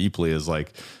share deeply is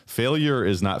like, failure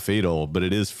is not fatal, but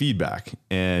it is feedback.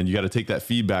 And you got to take that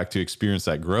feedback to experience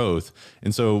that growth.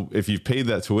 And so if you've paid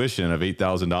that tuition of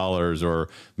 $8,000, or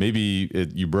maybe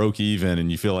you broke even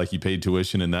and you feel like you paid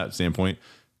tuition in that standpoint,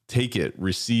 take it,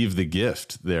 receive the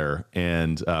gift there.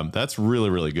 And that's really,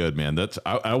 really good, man.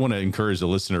 I want to encourage the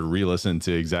listener to re-listen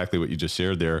to exactly what you just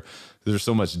shared there. There's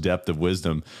so much depth of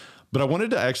wisdom. But I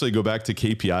wanted to actually go back to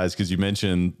KPIs, because you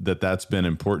mentioned that that's been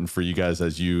important for you guys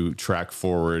as you track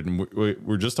forward. And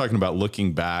we're just talking about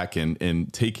looking back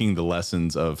and taking the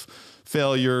lessons of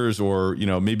failures, or, you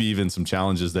know, maybe even some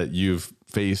challenges that you've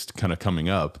faced kind of coming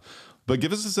up. But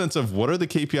give us a sense of what are the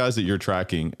KPIs that you're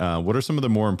tracking? What are some of the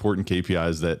more important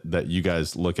KPIs that you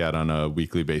guys look at on a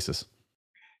weekly basis?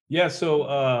 Yeah,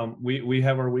 so we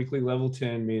have our weekly level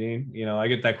 10 meeting. You know, I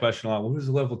get that question a lot. What is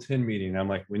a level 10 meeting? I'm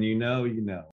like, when you know, you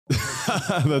know.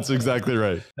 That's exactly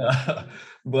right.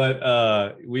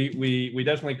 But we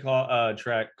definitely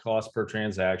track cost per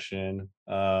transaction.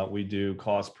 We do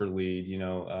cost per lead. You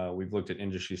know, we've looked at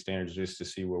industry standards just to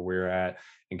see where we're at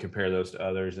and compare those to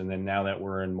others. And then now that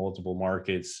we're in multiple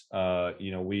markets,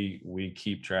 you know, we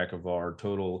keep track of our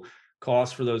total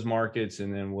costs for those markets,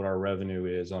 and then what our revenue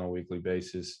is on a weekly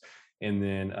basis. And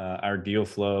then our deal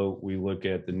flow, we look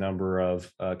at the number of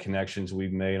connections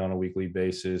we've made on a weekly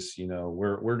basis. You know,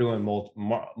 we're doing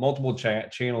multiple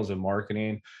channels of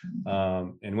marketing.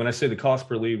 And when I say the cost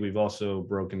per lead, we've also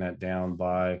broken that down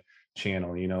by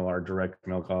channel. You know, our direct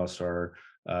mail costs, our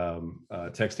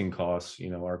texting costs,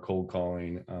 you know, our cold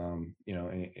calling, you know,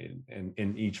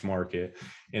 in each market.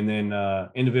 And then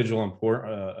individual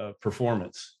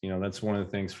performance. You know, that's one of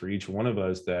the things for each one of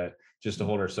us, that just to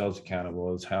hold ourselves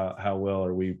accountable, is how well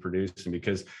are we producing?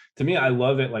 Because to me, I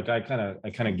love it. Like I kind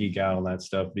of geek out on that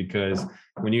stuff, because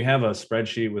when you have a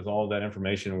spreadsheet with all that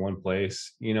information in one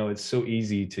place, you know, it's so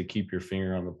easy to keep your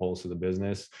finger on the pulse of the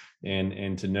business,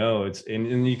 and to know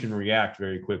and you can react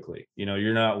very quickly. You know,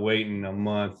 you're not waiting a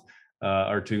month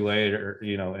or two later,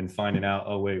 you know, and finding out,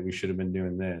 oh wait, we should have been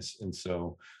doing this. And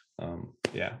so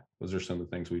yeah, those are some of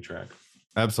the things we track.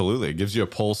 Absolutely. It gives you a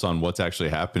pulse on what's actually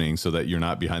happening so that you're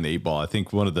not behind the eight ball. I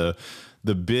think one of the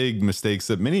big mistakes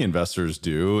that many investors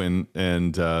do, and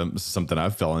this is something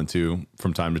I've fell into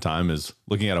from time to time, is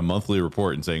looking at a monthly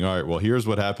report and saying, all right, well, here's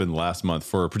what happened last month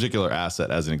for a particular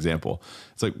asset as an example.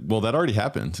 It's like, well, that already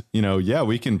happened. You know, yeah,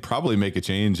 we can probably make a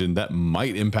change and that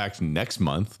might impact next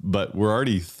month, but we're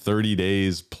already 30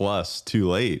 days plus too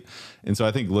late. And so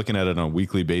I think looking at it on a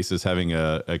weekly basis, having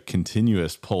a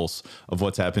continuous pulse of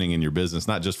what's happening in your business,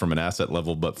 not just from an asset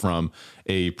level, but from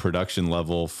a production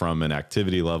level, from an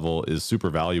activity level, is super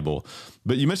valuable.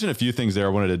 But you mentioned a few things there I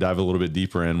wanted to dive a little bit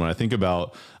deeper in. When I think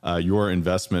about your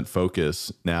investment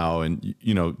focus now, and,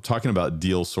 you know, talking about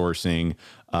deal sourcing,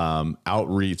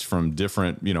 outreach from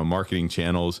different, you know, marketing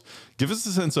channels, give us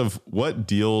a sense of what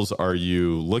deals are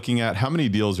you looking at? How many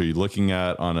deals are you looking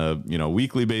at on a, you know,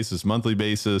 weekly basis, monthly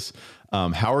basis?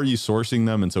 How are you sourcing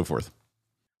them, and so forth?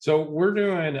 So we're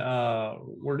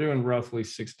doing roughly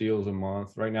 6 deals a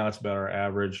month right now. It's about our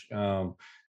average.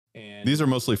 And These are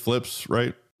mostly flips,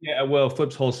 right? yeah, well,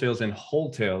 flips, wholesales, and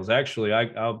wholetails. Actually,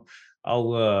 I'll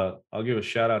give a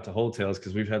shout out to wholetails,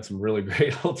 because we've had some really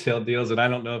great wholesale deals, and I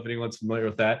don't know if anyone's familiar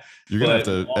with that. You're going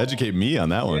to have to educate me on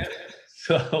that one. Yeah.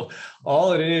 So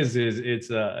all it is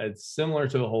it's similar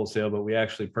to a wholesale, but we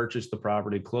actually purchase the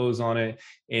property, close on it,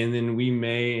 and then we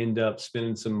may end up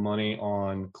spending some money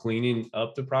on cleaning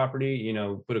up the property. You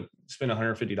know, spend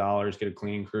 $150, get a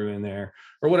cleaning crew in there,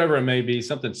 or whatever it may be,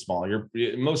 something small. You're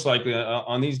most likely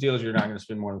on these deals, you're not going to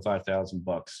spend more than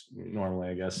 $5,000 normally,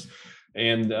 I guess.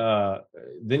 And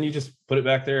then you just put it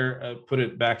back there, put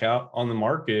it back out on the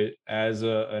market as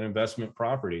an investment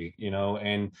property, you know.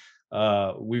 And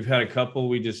we've had a couple.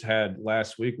 We just had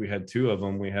last week, we had 2 of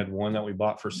them. We had one that we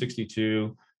bought for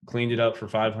 62, cleaned it up for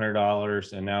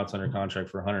 $500, and now it's under contract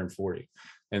for 140.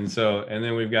 And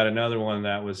then we've got another one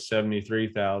that was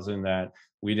 73,000 that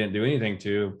we didn't do anything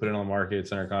to, put it on the market.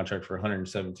 It's under contract for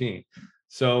 117.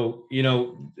 So, you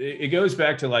know, it goes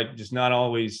back to, like, just not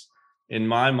always, in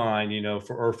my mind, you know,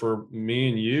 for me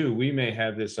and you, we may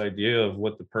have this idea of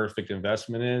what the perfect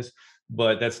investment is,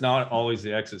 but that's not always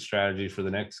the exit strategy for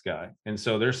the next guy. And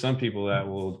so there's some people that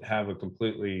will have a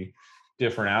completely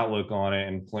different outlook on it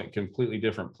and completely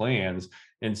different plans.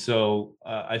 And so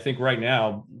I think right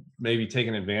now, maybe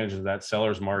taking advantage of that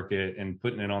seller's market and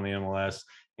putting it on the MLS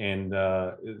And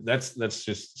that's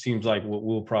just seems like what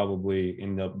we'll probably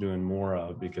end up doing more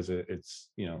of, because it's,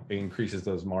 it increases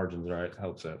those margins, right?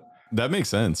 Helps it. That makes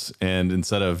sense. And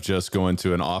instead of just going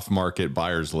to an off-market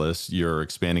buyers list, you're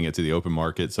expanding it to the open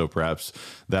market. So perhaps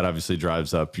that obviously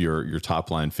drives up your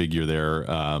top line figure there.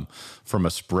 From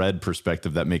a spread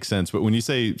perspective, that makes sense. But when you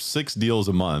say 6 deals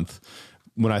a month,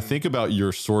 when I think about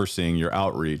your sourcing, your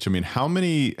outreach, I mean, how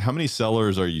many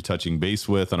sellers are you touching base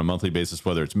with on a monthly basis?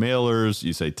 Whether it's mailers,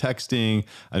 you say texting.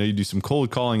 I know you do some cold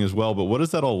calling as well. But what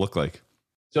does that all look like?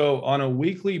 So on a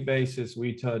weekly basis,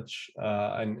 we touch,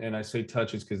 and I say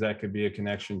touches because that could be a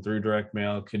connection through direct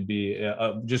mail, it could be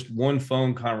just one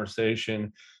phone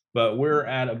conversation, but we're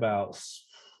at about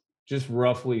just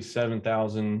roughly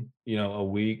 7,000, a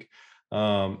week.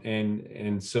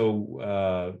 And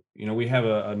so, we have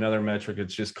another metric.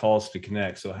 It's just calls to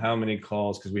connect. So how many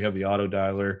calls, because we have the auto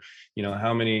dialer,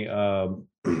 how many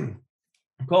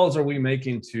calls are we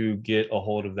making to get a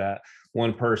hold of that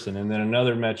one person? And then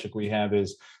another metric we have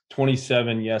is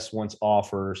 27 yes once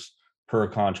offers per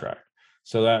contract.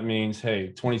 So that means,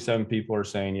 hey, 27 people are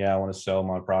saying, yeah, I want to sell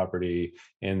my property.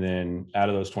 And then out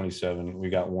of those 27, we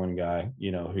got one guy,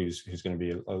 who's going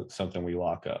to be something we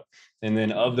lock up. And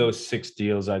then of those 6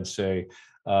 deals, I'd say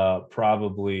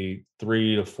probably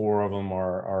 3 to 4 of them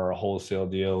are a wholesale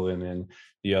deal. And then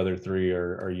the other 3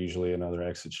 are usually another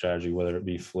exit strategy, whether it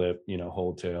be flip,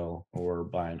 wholesale, or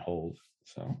buy and hold.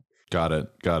 So. Got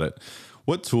it.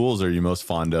 What tools are you most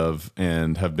fond of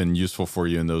and have been useful for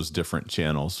you in those different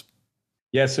channels?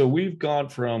 Yeah, so we've gone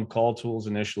from Call Tools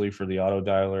initially for the auto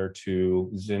dialer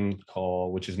to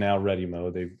ZenCall, which is now Ready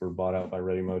Mode. They were bought out by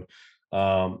Ready Mode.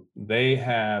 They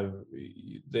have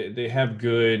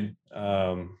good,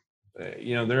 they're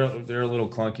a little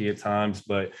clunky at times,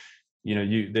 but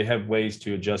they have ways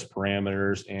to adjust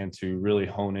parameters and to really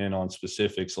hone in on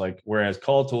specifics. Like, whereas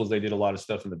Call Tools, they did a lot of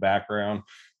stuff in the background,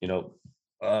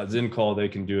 ZenCall, they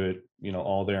can do it,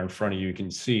 all there in front of you. You can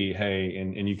see, hey,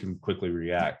 and you can quickly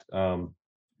react.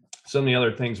 Some of the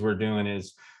other things we're doing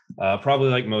is probably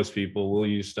like most people, we'll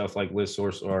use stuff like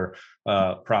ListSource or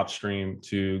PropStream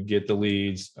to get the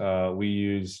leads. We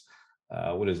use,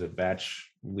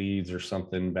 Batch Leads or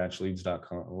something,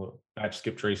 batchleads.com,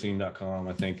 batchskiptracing.com,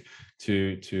 I think,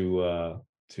 to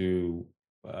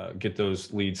get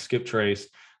those leads skip traced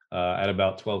at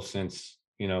about 12 cents,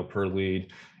 per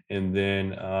lead. And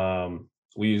then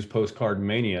we use Postcard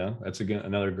Mania. That's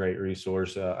another great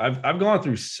resource. I've gone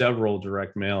through several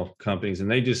direct mail companies,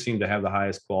 and they just seem to have the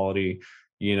highest quality,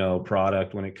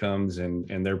 product when it comes,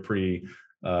 and they're pretty.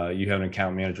 You have an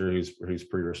account manager who's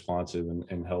pretty responsive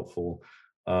and helpful.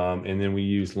 And then we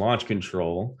use Launch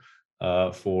Control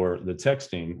for the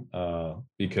texting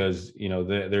because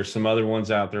there's some other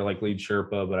ones out there like Lead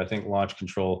Sherpa, but I think Launch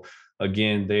Control,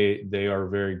 again, they are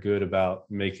very good about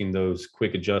making those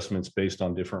quick adjustments based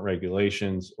on different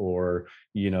regulations or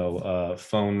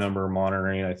phone number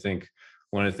monitoring. I think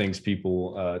one of the things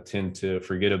people tend to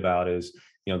forget about is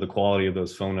the quality of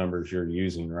those phone numbers you're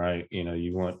using, right?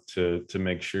 You want to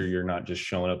make sure you're not just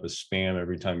showing up as spam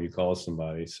every time you call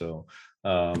somebody. So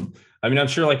I'm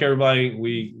sure like everybody,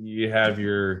 we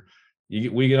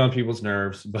get on people's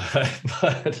nerves,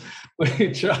 but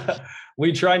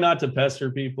we try not to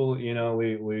pester people.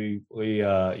 We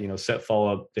set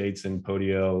follow-up dates in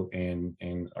Podio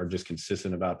and are just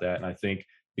consistent about that. And I think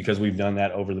because we've done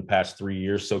that over the past 3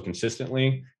 years so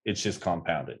consistently, it's just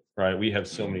compounded, right? We have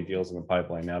so many deals in the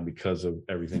pipeline now because of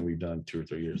everything we've done 2 or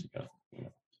 3 years ago.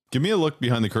 Give me a look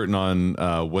behind the curtain on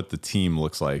what the team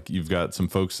looks like. You've got some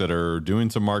folks that are doing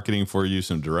some marketing for you,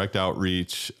 some direct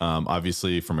outreach,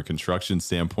 obviously from a construction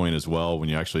standpoint as well, when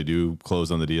you actually do close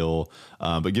on the deal.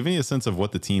 But give me a sense of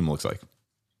what the team looks like.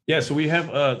 Yeah, so we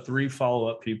have 3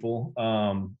 follow-up people,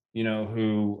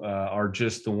 who are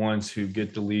just the ones who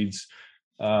get the leads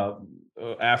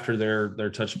after they're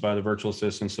touched by the virtual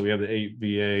assistant. So we have the 8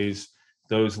 VAs.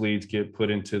 Those leads get put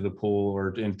into the pool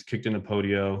or kicked into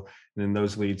Podio, and then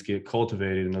those leads get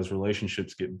cultivated and those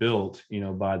relationships get built,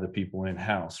 by the people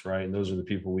in-house, right? And those are the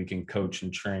people we can coach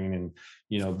and train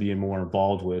and, be more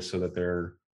involved with so that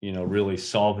they're, really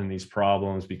solving these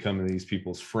problems, becoming these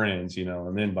people's friends,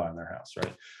 and then buying their house,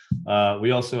 right?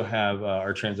 We also have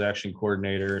our transaction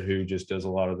coordinator who just does a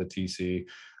lot of the TC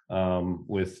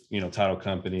with, title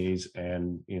companies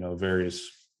and,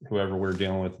 various whoever we're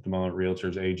dealing with at the moment,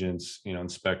 realtors, agents,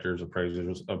 inspectors,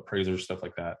 appraisers, stuff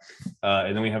like that.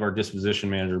 And then we have our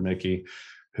disposition manager, Mickey,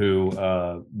 who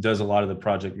does a lot of the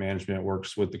project management,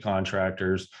 works with the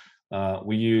contractors.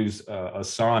 We use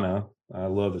Asana I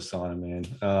love Asana, man.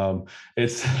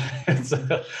 It's it's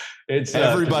it's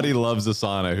Everybody loves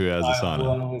Asana who has I Asana.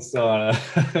 love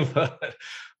Asana. But,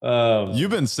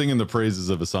 You've been singing the praises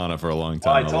of Asana for a long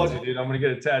well, time. I I told love you, it. dude, I'm gonna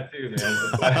get a tattoo,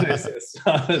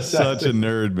 man. Such a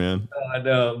nerd, man. I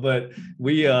know, but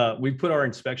we put our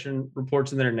inspection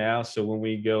reports in there now. So when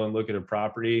we go and look at a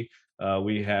property,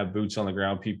 we have boots on the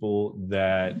ground people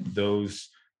that those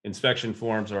inspection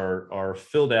forms are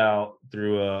filled out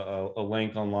through a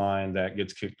link online that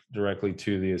gets kicked directly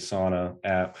to the Asana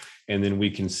app, and then we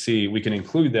can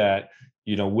include that,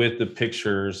 with the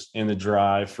pictures in the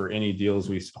drive for any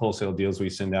wholesale deals we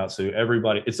send out. So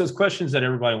everybody, it's those questions that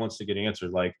everybody wants to get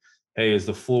answered, like, hey, is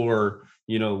the floor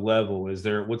level,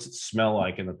 what's it smell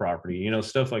like in the property,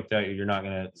 stuff like that. You're not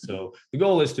gonna So the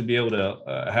goal is to be able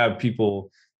to have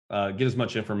people get as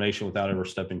much information without ever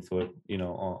stepping foot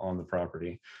on the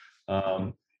property.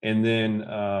 And then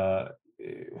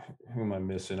who am I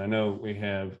missing? I know we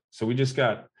just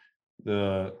got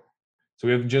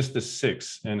we have just the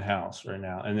 6 in-house right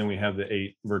now, and then we have the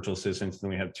 8 virtual assistants, and then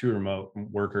we have 2 remote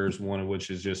workers, one of which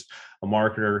is just a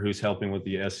marketer who's helping with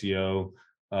the SEO,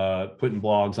 putting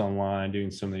blogs online,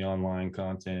 doing some of the online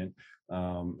content,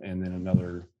 and then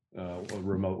another a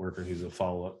remote worker who's a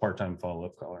part-time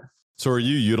follow-up caller. So are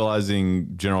you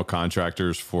utilizing general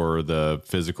contractors for the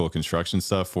physical construction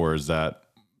stuff, or is that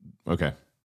okay?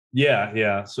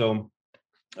 Yeah. So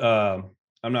I'm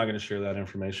not going to share that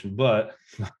information, but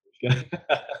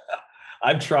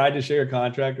I've tried to share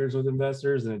contractors with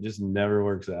investors and it just never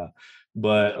works out.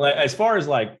 But like, as far as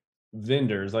like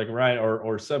vendors, like, right,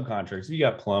 or subcontractors, you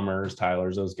got plumbers,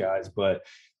 tilers, those guys. But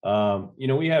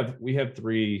we have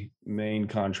 3 main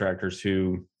contractors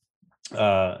who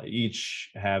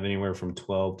each have anywhere from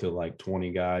 12 to like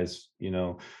 20 guys,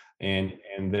 and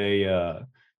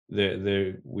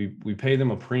we pay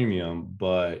them a premium,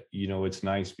 but it's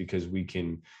nice because we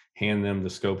can hand them the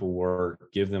scope of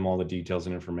work, give them all the details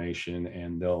and information,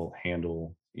 and they'll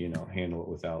handle it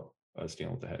without us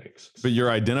dealing with the headaches. But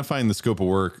you're identifying the scope of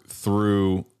work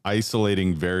through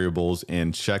isolating variables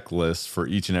and checklists for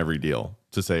each and every deal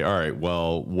to say, all right,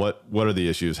 well, what are the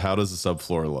issues? How does the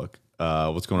subfloor look?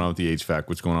 What's going on with the HVAC?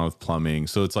 What's going on with plumbing?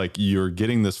 So it's like you're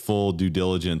getting this full due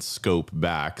diligence scope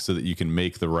back so that you can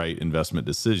make the right investment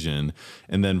decision.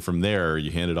 And then from there, you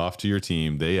hand it off to your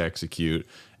team, they execute,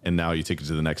 and now you take it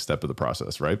to the next step of the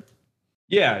process, right?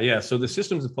 Yeah. So the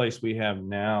systems in place we have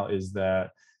now is that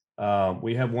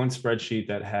we have one spreadsheet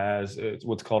that has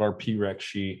what's called our PREC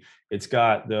sheet. It's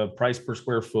got the price per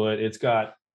square foot. It's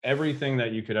got everything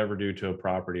that you could ever do to a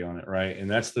property on it, right? And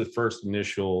that's the first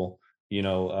initial,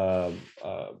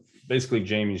 basically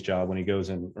Jamie's job when he goes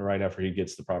in right after he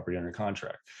gets the property under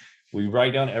contract. We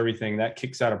write down everything that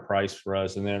kicks out a price for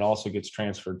us, and then it also gets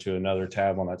transferred to another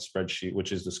tab on that spreadsheet,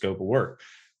 which is the scope of work.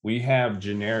 We have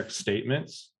generic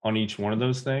statements on each one of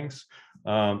those things.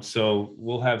 So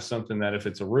we'll have something that if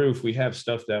it's a roof, we have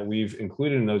stuff that we've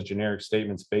included in those generic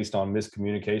statements based on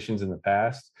miscommunications in the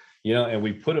past, and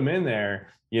we put them in there,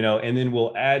 and then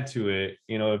we'll add to it,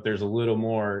 if there's a little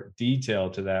more detail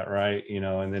to that, right?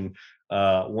 And then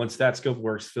once that scope of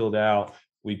work's filled out,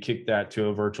 we kick that to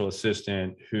a virtual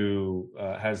assistant who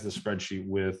has the spreadsheet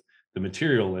with the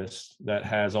material list that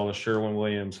has all the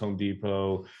Sherwin-Williams, Home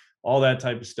Depot, all that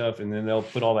type of stuff. And then they'll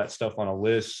put all that stuff on a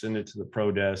list, send it to the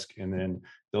pro desk, and then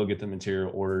they'll get the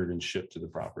material ordered and shipped to the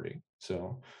property.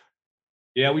 So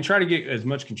yeah, we try to get as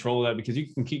much control of that because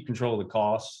you can keep control of the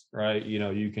costs, right?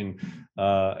 You can,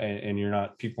 and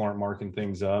people aren't marking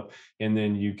things up, and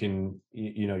then you can,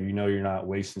 you're not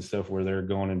wasting stuff where they're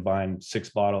going and buying 6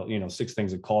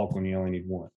 things of caulk when you only need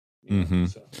 1. Mm-hmm.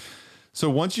 So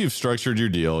once you've structured your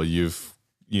deal, you've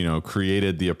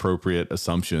created the appropriate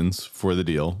assumptions for the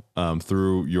deal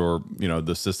through your,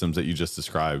 the systems that you just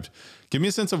described. Give me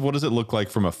a sense of what does it look like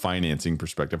from a financing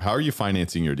perspective? How are you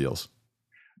financing your deals?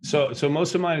 So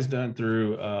most of mine is done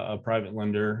through a private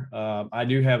lender. I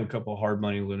do have a couple of hard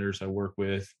money lenders I work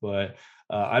with, but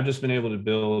I've just been able to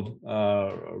build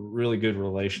really good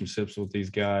relationships with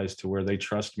these guys to where they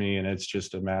trust me, and it's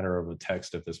just a matter of a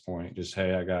text at this point. Just,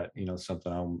 hey, I got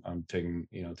something I'm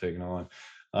taking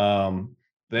on.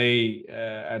 They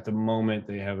at the moment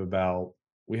we have about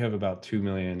 2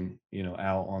 million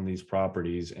out on these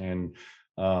properties, and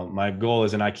my goal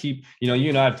is, and I keep, you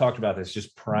and I have talked about this,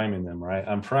 just priming them, right?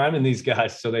 I'm priming these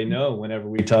guys so they know whenever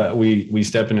we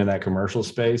step into that commercial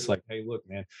space, like, hey, look,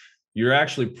 man, you're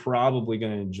actually probably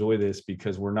going to enjoy this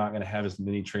because we're not going to have as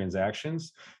many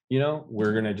transactions.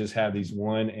 We're going to just have these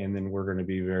one, and then we're going to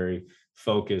be very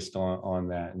focused on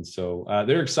that. And so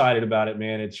they're excited about it,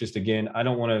 man. It's just, again, I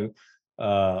don't want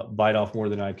bite off more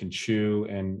than I can chew,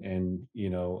 and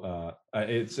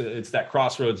it's that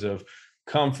crossroads of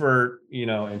comfort,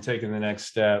 and taking the next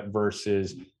step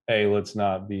versus, hey, let's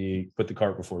not be put the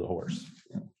cart before the horse.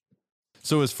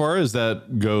 So as far as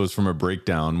that goes from a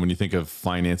breakdown, when you think of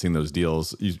financing those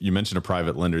deals, you mentioned a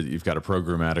private lender that you've got a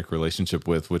programmatic relationship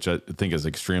with, which I think is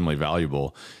extremely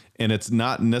valuable. And it's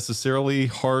not necessarily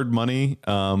hard money,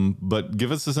 but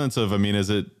give us a sense of, I mean,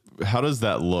 how does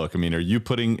that look? I mean, are you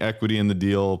putting equity in the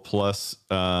deal plus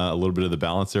a little bit of the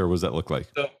balance there? Or what does that look like?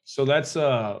 So that's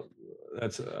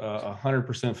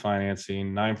 100%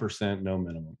 financing, 9% no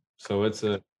minimum. So it's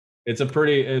a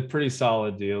pretty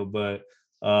solid deal. But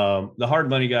the hard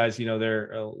money guys,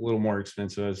 they're a little more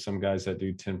expensive. As some guys that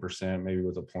do 10%, maybe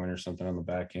with a point or something on the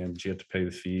back end, but you have to pay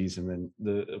the fees and then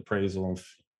the appraisal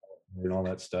and all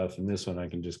that stuff. And this one I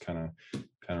can just kind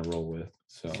of roll with.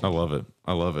 So I love it.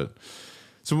 I love it.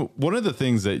 So one of the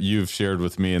things that you've shared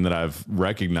with me and that I've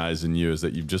recognized in you is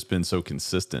that you've just been so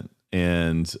consistent.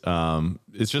 And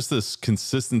it's just this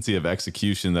consistency of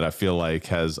execution that I feel like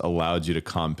has allowed you to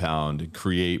compound and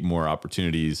create more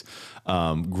opportunities,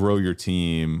 grow your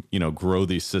team, grow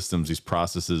these systems, these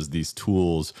processes, these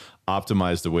tools,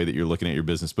 optimize the way that you're looking at your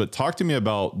business. But talk to me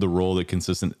about the role that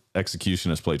consistent execution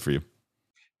has played for you.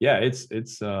 Yeah, it's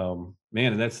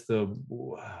man, there's a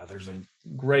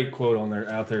great quote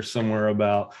out there somewhere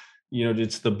about,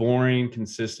 it's the boring,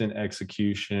 consistent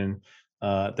execution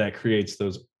that creates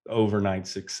those overnight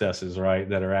successes, right?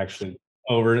 That are actually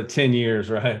over 10 years,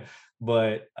 right?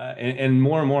 But and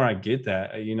more and more I get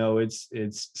that. It's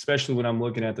especially when I'm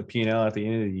looking at the P&L at the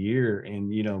end of the year,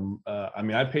 and I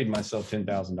mean, I paid myself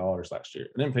 $10,000 last year.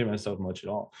 I didn't pay myself much at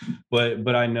all,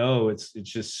 but I know it's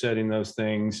just setting those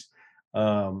things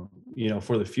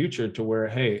for the future, to where,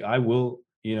 hey, I will,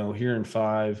 here in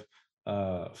 5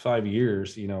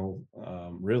 years,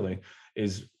 really,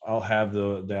 is I'll have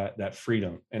that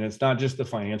freedom. And it's not just the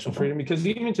financial freedom, because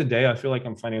even today I feel like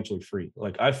I'm financially free.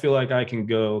 Like, I feel like I can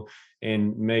go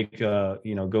and make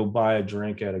go buy a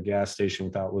drink at a gas station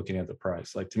without looking at the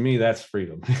price. Like, to me, that's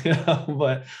freedom.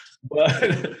 but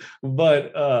the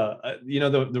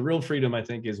real freedom, I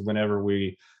think, is whenever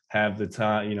we have the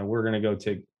time. We're going to go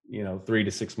take 3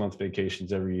 to 6 month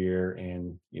vacations every year,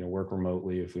 and work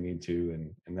remotely if we need to,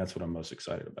 and that's what I'm most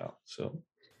excited about. So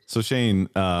Shane,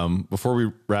 before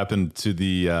we wrap into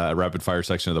the rapid fire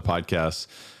section of the podcast,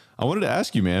 I wanted to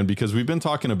ask you, man, because we've been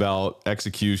talking about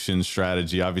execution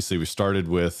strategy. Obviously, we started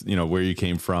with where you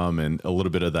came from and a little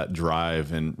bit of that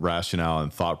drive and rationale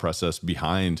and thought process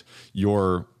behind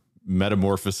your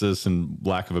metamorphosis, and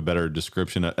lack of a better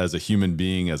description, as a human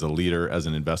being, as a leader, as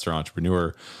an investor,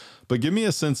 entrepreneur. But give me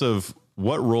a sense of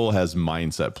what role has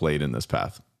mindset played in this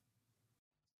path?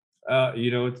 I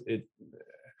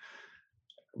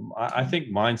think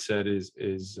mindset is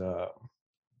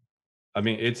I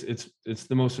mean, it's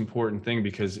the most important thing,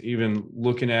 because even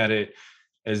looking at it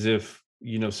as if,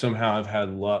 somehow I've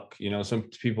had luck. Some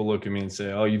people look at me and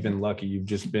say, oh, you've been lucky. You've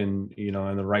just been,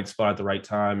 in the right spot at the right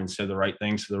time and said the right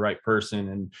things to the right person.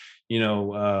 And,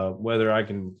 whether I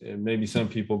can, maybe some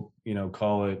people,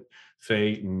 call it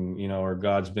fate, and, or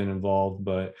God's been involved.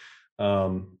 But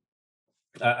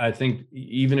I think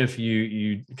even if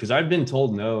because I've been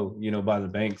told no, by the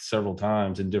bank several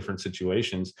times in different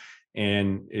situations,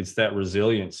 and it's that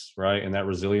resilience, right? And that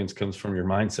resilience comes from your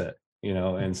mindset,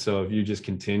 and so if you just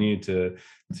continue to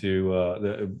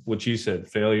what you said,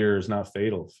 failure is not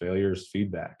fatal, failure is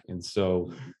feedback. And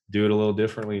so do it a little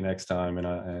differently next time. And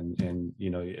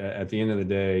at the end of the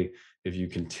day, if you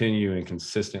continue and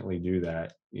consistently do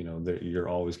that, you're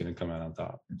always going to come out on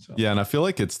top. So yeah, and I feel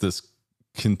like it's this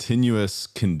continuous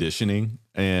conditioning.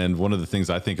 And one of the things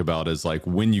I think about is, like,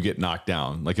 when you get knocked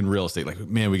down, like in real estate, like,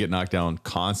 man, we get knocked down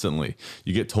constantly.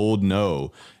 You get told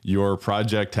no, your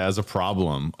project has a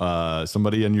problem,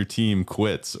 somebody on your team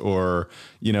quits, or,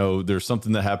 there's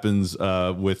something that happens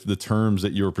with the terms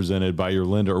that you were presented by your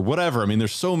lender, or whatever. I mean,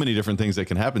 there's so many different things that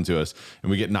can happen to us, and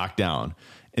we get knocked down.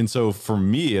 And so for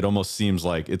me, it almost seems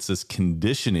like it's this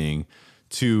conditioning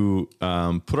to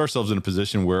put ourselves in a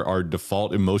position where our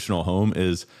default emotional home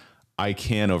is, I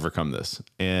can overcome this.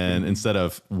 And instead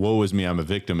of woe is me, I'm a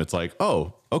victim, it's like,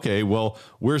 oh, okay, well,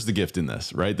 where's the gift in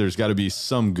this, right? There's got to be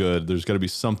some good. There's got to be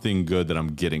something good that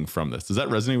I'm getting from this. Does that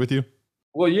resonate with you?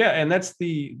 Well, yeah, and that's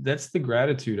the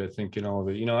gratitude, I think, in all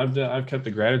of it. I've kept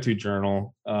a gratitude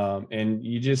journal, and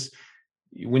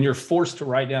when you're forced to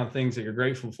write down things that you're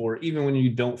grateful for, even when you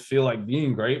don't feel like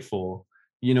being grateful,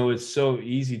 it's so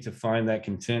easy to find that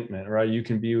contentment, right? You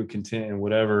can be content in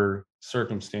whatever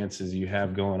circumstances you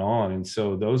have going on. And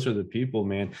so those are the people,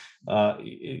 man. I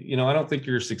don't think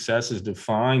your success is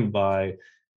defined by,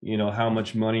 how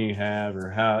much money you have, or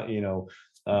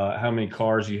how many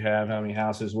cars you have, how many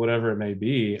houses, whatever it may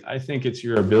be. I think it's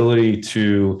your ability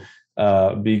to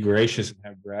be gracious and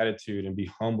have gratitude and be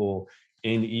humble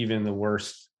in even the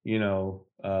worst,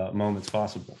 moments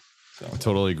possible. So. I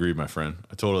totally agree, my friend.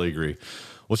 I totally agree.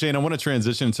 Well, Shane, I want to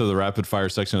transition to the rapid fire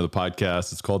section of the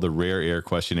podcast. It's called the Rare Air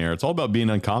Questionnaire. It's all about being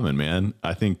uncommon, man.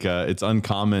 I think it's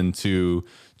uncommon to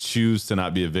choose to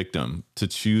not be a victim, to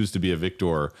choose to be a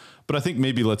victor. But I think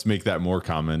maybe let's make that more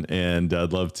common, and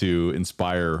I'd love to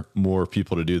inspire more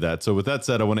people to do that. So with that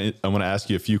said, I want to ask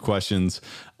you a few questions.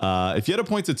 If you had to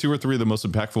point to 2 or 3 of the most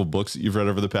impactful books that you've read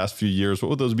over the past few years, what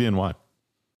would those be and why?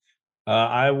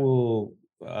 I will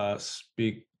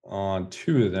speak on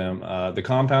 2 of them. The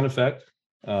Compound Effect.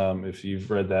 If you've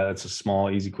read that, it's a small,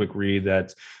 easy, quick read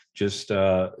that just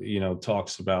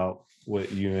talks about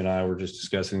what you and I were just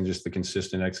discussing, just the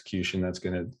consistent execution that's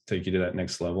going to take you to that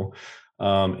next level.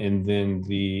 And then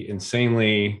the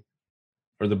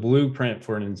Blueprint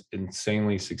for an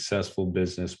Insanely Successful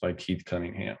Business by Keith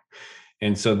Cunningham.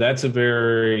 And so that's a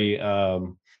very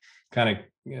kind of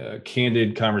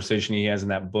candid conversation he has in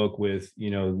that book with,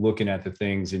 looking at the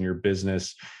things in your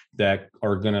business that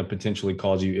are going to potentially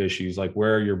cause you issues. Like,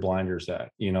 where are your blinders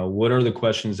at? What are the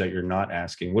questions that you're not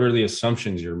asking? What are the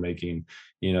assumptions you're making?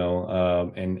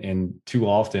 And too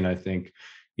often, I think,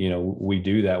 we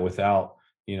do that without,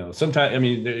 sometimes, I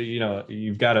mean,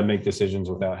 you've got to make decisions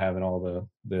without having all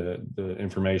the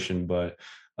information. But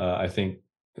I think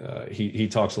he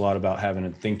talks a lot about having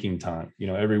a thinking time.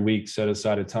 Every week set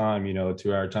aside a time, a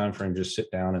 2-hour time frame, just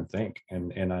sit down and think.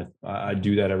 And I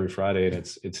do that every Friday, and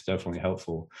it's definitely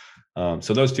helpful.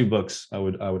 So those 2 books I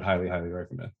would highly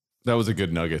recommend. That was a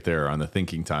good nugget there on the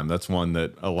thinking time. That's one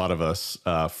that a lot of us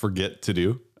forget to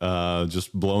do.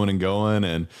 Just blowing and going,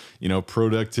 and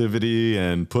productivity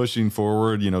and pushing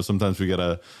forward. Sometimes we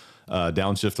gotta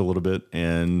downshift a little bit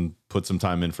and put some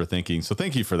time in for thinking. So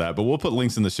thank you for that. But we'll put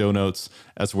links in the show notes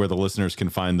as to where the listeners can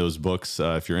find those books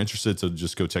if you're interested. So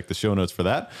just go check the show notes for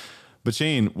that. But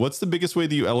Shane, what's the biggest way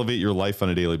that you elevate your life on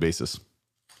a daily basis?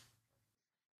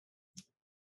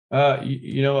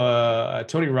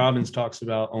 Tony Robbins talks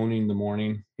about owning the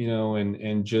morning,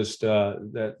 and just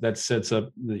that sets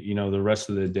up the rest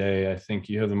of the day. I think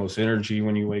you have the most energy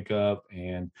when you wake up,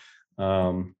 and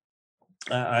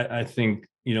I think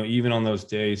even on those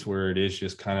days where it is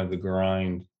just kind of the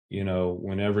grind,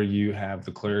 whenever you have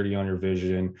the clarity on your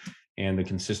vision and the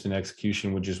consistent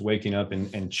execution with just waking up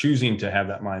and choosing to have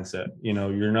that mindset,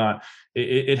 you're not,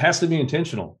 it has to be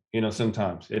intentional.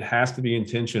 Sometimes it has to be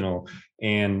intentional.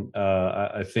 And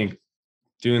I think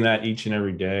doing that each and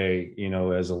every day,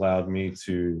 has allowed me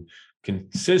to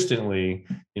consistently,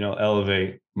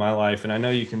 elevate my life. And I know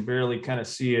you can barely kind of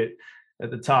see it at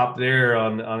the top there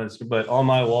on this, but on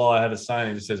my wall, I have a sign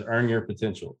that just says "Earn your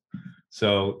potential."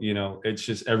 So, it's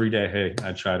just every day, hey,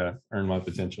 I try to earn my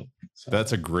potential. So.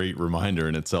 That's a great reminder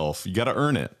in itself. You got to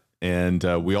earn it. And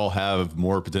we all have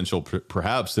more potential,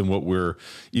 perhaps, than what we're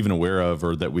even aware of,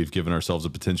 or that we've given ourselves a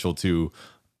potential to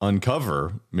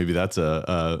uncover. Maybe that's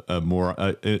a more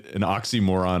an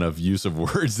oxymoron of use of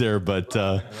words there. But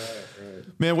right.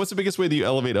 Man, what's the biggest way that you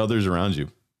elevate others around you?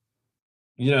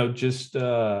 Just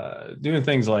doing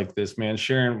things like this, man,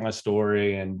 sharing my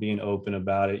story and being open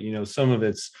about it. Some of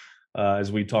it's,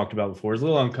 as we talked about before, is a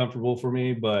little uncomfortable for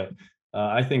me, but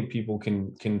I think people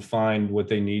can find what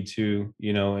they need to,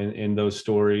 in those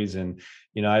stories. And,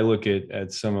 I look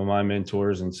at some of my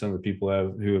mentors and some of the people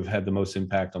who have had the most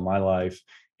impact on my life.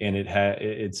 And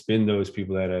it's been those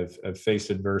people that have faced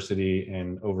adversity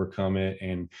and overcome it,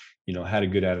 and, had a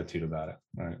good attitude about it.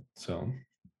 Right. So.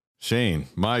 Shane,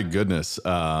 my goodness,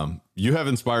 you have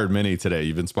inspired many today.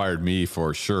 You've inspired me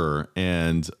for sure.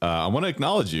 And I want to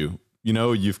acknowledge you.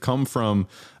 You've come from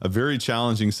a very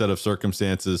challenging set of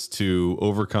circumstances to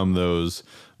overcome those,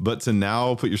 but to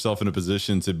now put yourself in a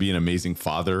position to be an amazing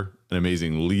father, an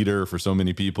amazing leader for so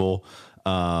many people,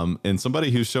 and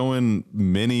somebody who's showing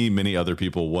many, many other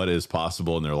people what is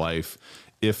possible in their life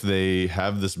if they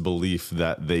have this belief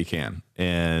that they can,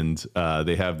 and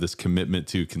they have this commitment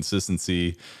to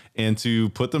consistency and to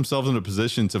put themselves in a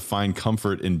position to find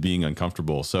comfort in being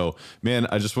uncomfortable. So, man,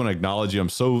 I just want to acknowledge you. I'm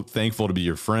so thankful to be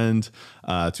your friend,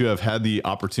 to have had the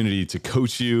opportunity to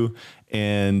coach you,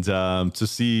 and to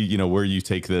see, where you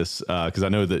take this, because I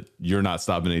know that you're not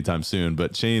stopping anytime soon.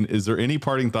 But Shane, is there any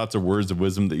parting thoughts or words of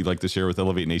wisdom that you'd like to share with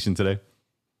Elevate Nation today?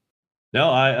 No,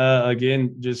 I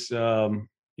again, just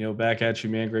back at you,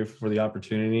 man. Grateful for the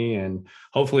opportunity, and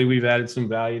hopefully we've added some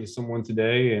value to someone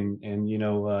today. And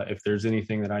if there's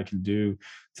anything that I can do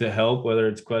to help, whether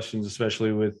it's questions,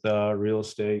 especially with real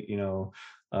estate,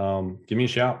 give me a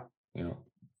shout.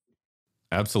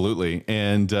 Absolutely.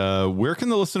 And where can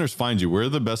the listeners find you? Where are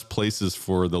the best places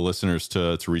for the listeners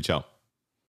to reach out?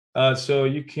 So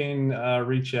you can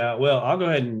reach out. Well, I'll go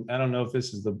ahead and I don't know if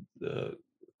this is the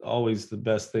always the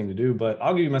best thing to do, but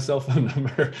I'll give you my cell phone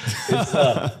number. It's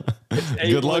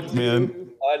Good luck, man.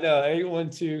 I know,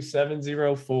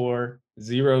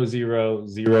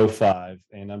 812-704-0005.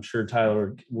 And I'm sure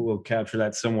Tyler will capture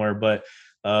that somewhere. But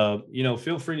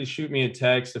feel free to shoot me a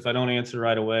text if I don't answer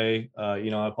right away. I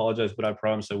apologize, but I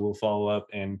promise I will follow up.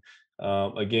 And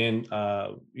again,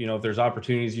 if there's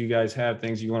opportunities you guys have,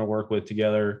 things you want to work with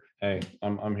together, hey,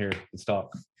 I'm here. Let's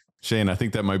talk. Shane, I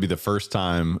think that might be the first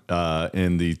time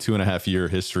in the 2.5-year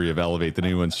history of Elevate that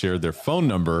anyone shared their phone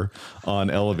number on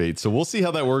Elevate. So we'll see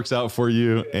how that works out for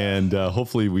you. And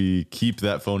hopefully we keep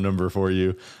that phone number for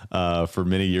you for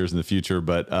many years in the future.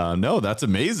 But no, that's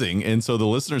amazing. And so the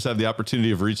listeners have the opportunity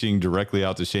of reaching directly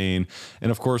out to Shane. And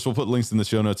of course, we'll put links in the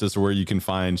show notes as to where you can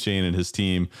find Shane and his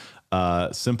team.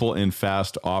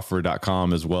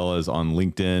 Simpleandfastoffer.com, as well as on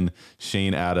LinkedIn,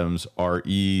 Shane Adams,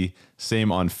 RE.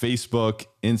 Same on Facebook,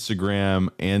 Instagram,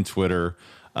 and Twitter.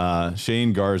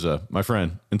 Shane Garza, my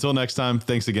friend. Until next time,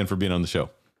 thanks again for being on the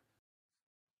show.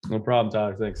 No problem,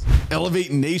 Tyler. Thanks.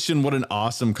 Elevate Nation, what an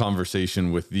awesome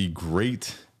conversation with the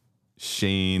great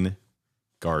Shane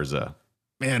Garza.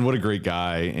 Man, what a great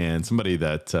guy, and somebody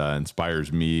that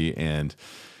inspires me. And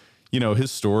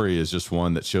his story is just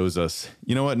one that shows us,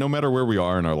 no matter where we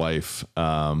are in our life,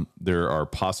 there are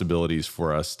possibilities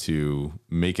for us to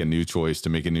make a new choice, to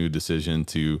make a new decision,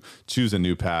 to choose a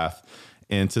new path,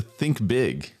 and to think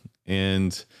big,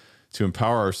 and to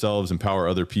empower ourselves, empower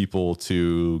other people,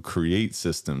 to create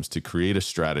systems, to create a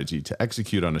strategy, to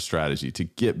execute on a strategy, to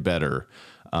get better,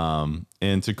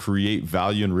 and to create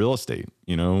value in real estate.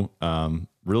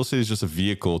 Real estate is just a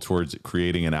vehicle towards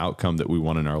creating an outcome that we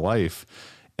want in our life.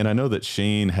 And I know that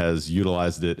Shane has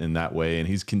utilized it in that way, and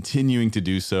he's continuing to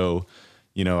do so.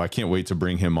 I can't wait to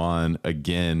bring him on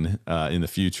again in the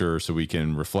future so we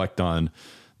can reflect on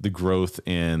the growth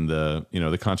and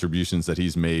the contributions that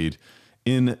he's made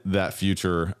in that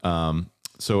future.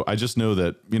 So I just know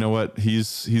that,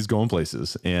 he's going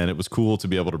places, and it was cool to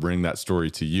be able to bring that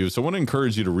story to you. So I want to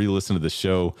encourage you to re-listen to the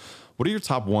show. What are your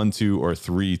top 1, 2, or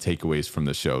 3 takeaways from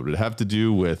the show? Did it have to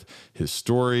do with his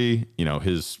story,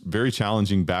 his very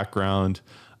challenging background,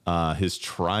 his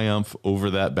triumph over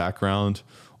that background?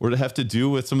 Or did it have to do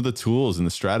with some of the tools and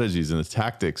the strategies and the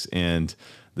tactics and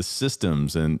the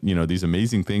systems and, these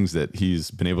amazing things that he's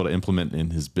been able to implement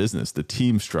in his business, the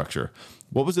team structure?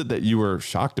 What was it that you were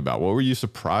shocked about? What were you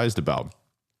surprised about?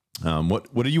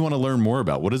 What do you want to learn more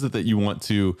about? What is it that you want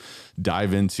to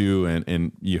dive into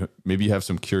and maybe you have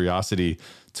some curiosity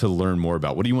to learn more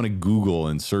about? What do you want to Google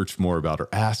and search more about or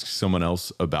ask someone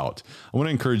else about? I want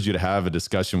to encourage you to have a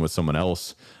discussion with someone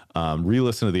else.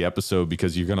 Re-listen to the episode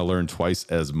because you're going to learn twice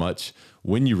as much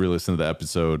when you re-listen to the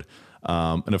episode.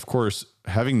 And of course,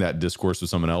 having that discourse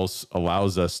with someone else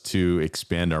allows us to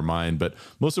expand our mind. But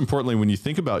most importantly, when you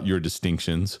think about your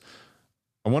distinctions,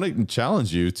 I want to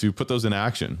challenge you to put those in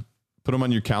action. Put them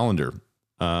on your calendar.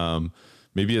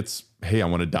 Maybe it's, hey, I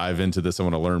want to dive into this. I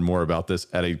want to learn more about this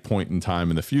at a point in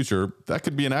time in the future. That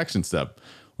could be an action step.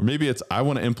 Or maybe it's, I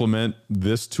want to implement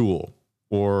this tool,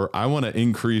 or I want to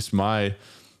increase my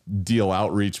deal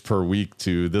outreach per week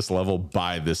to this level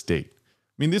by this date. I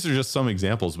mean, these are just some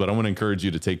examples, but I want to encourage you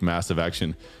to take massive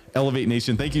action. Elevate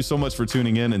Nation, thank you so much for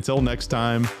tuning in. Until next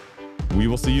time, we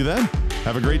will see you then.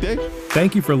 Have a great day.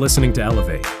 Thank you for listening to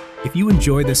Elevate. If you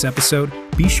enjoyed this episode,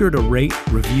 be sure to rate,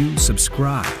 review,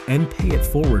 subscribe, and pay it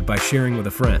forward by sharing with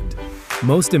a friend.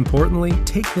 Most importantly,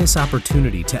 take this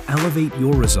opportunity to elevate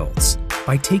your results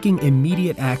by taking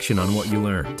immediate action on what you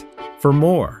learned. For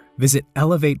more, visit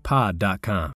elevatepod.com.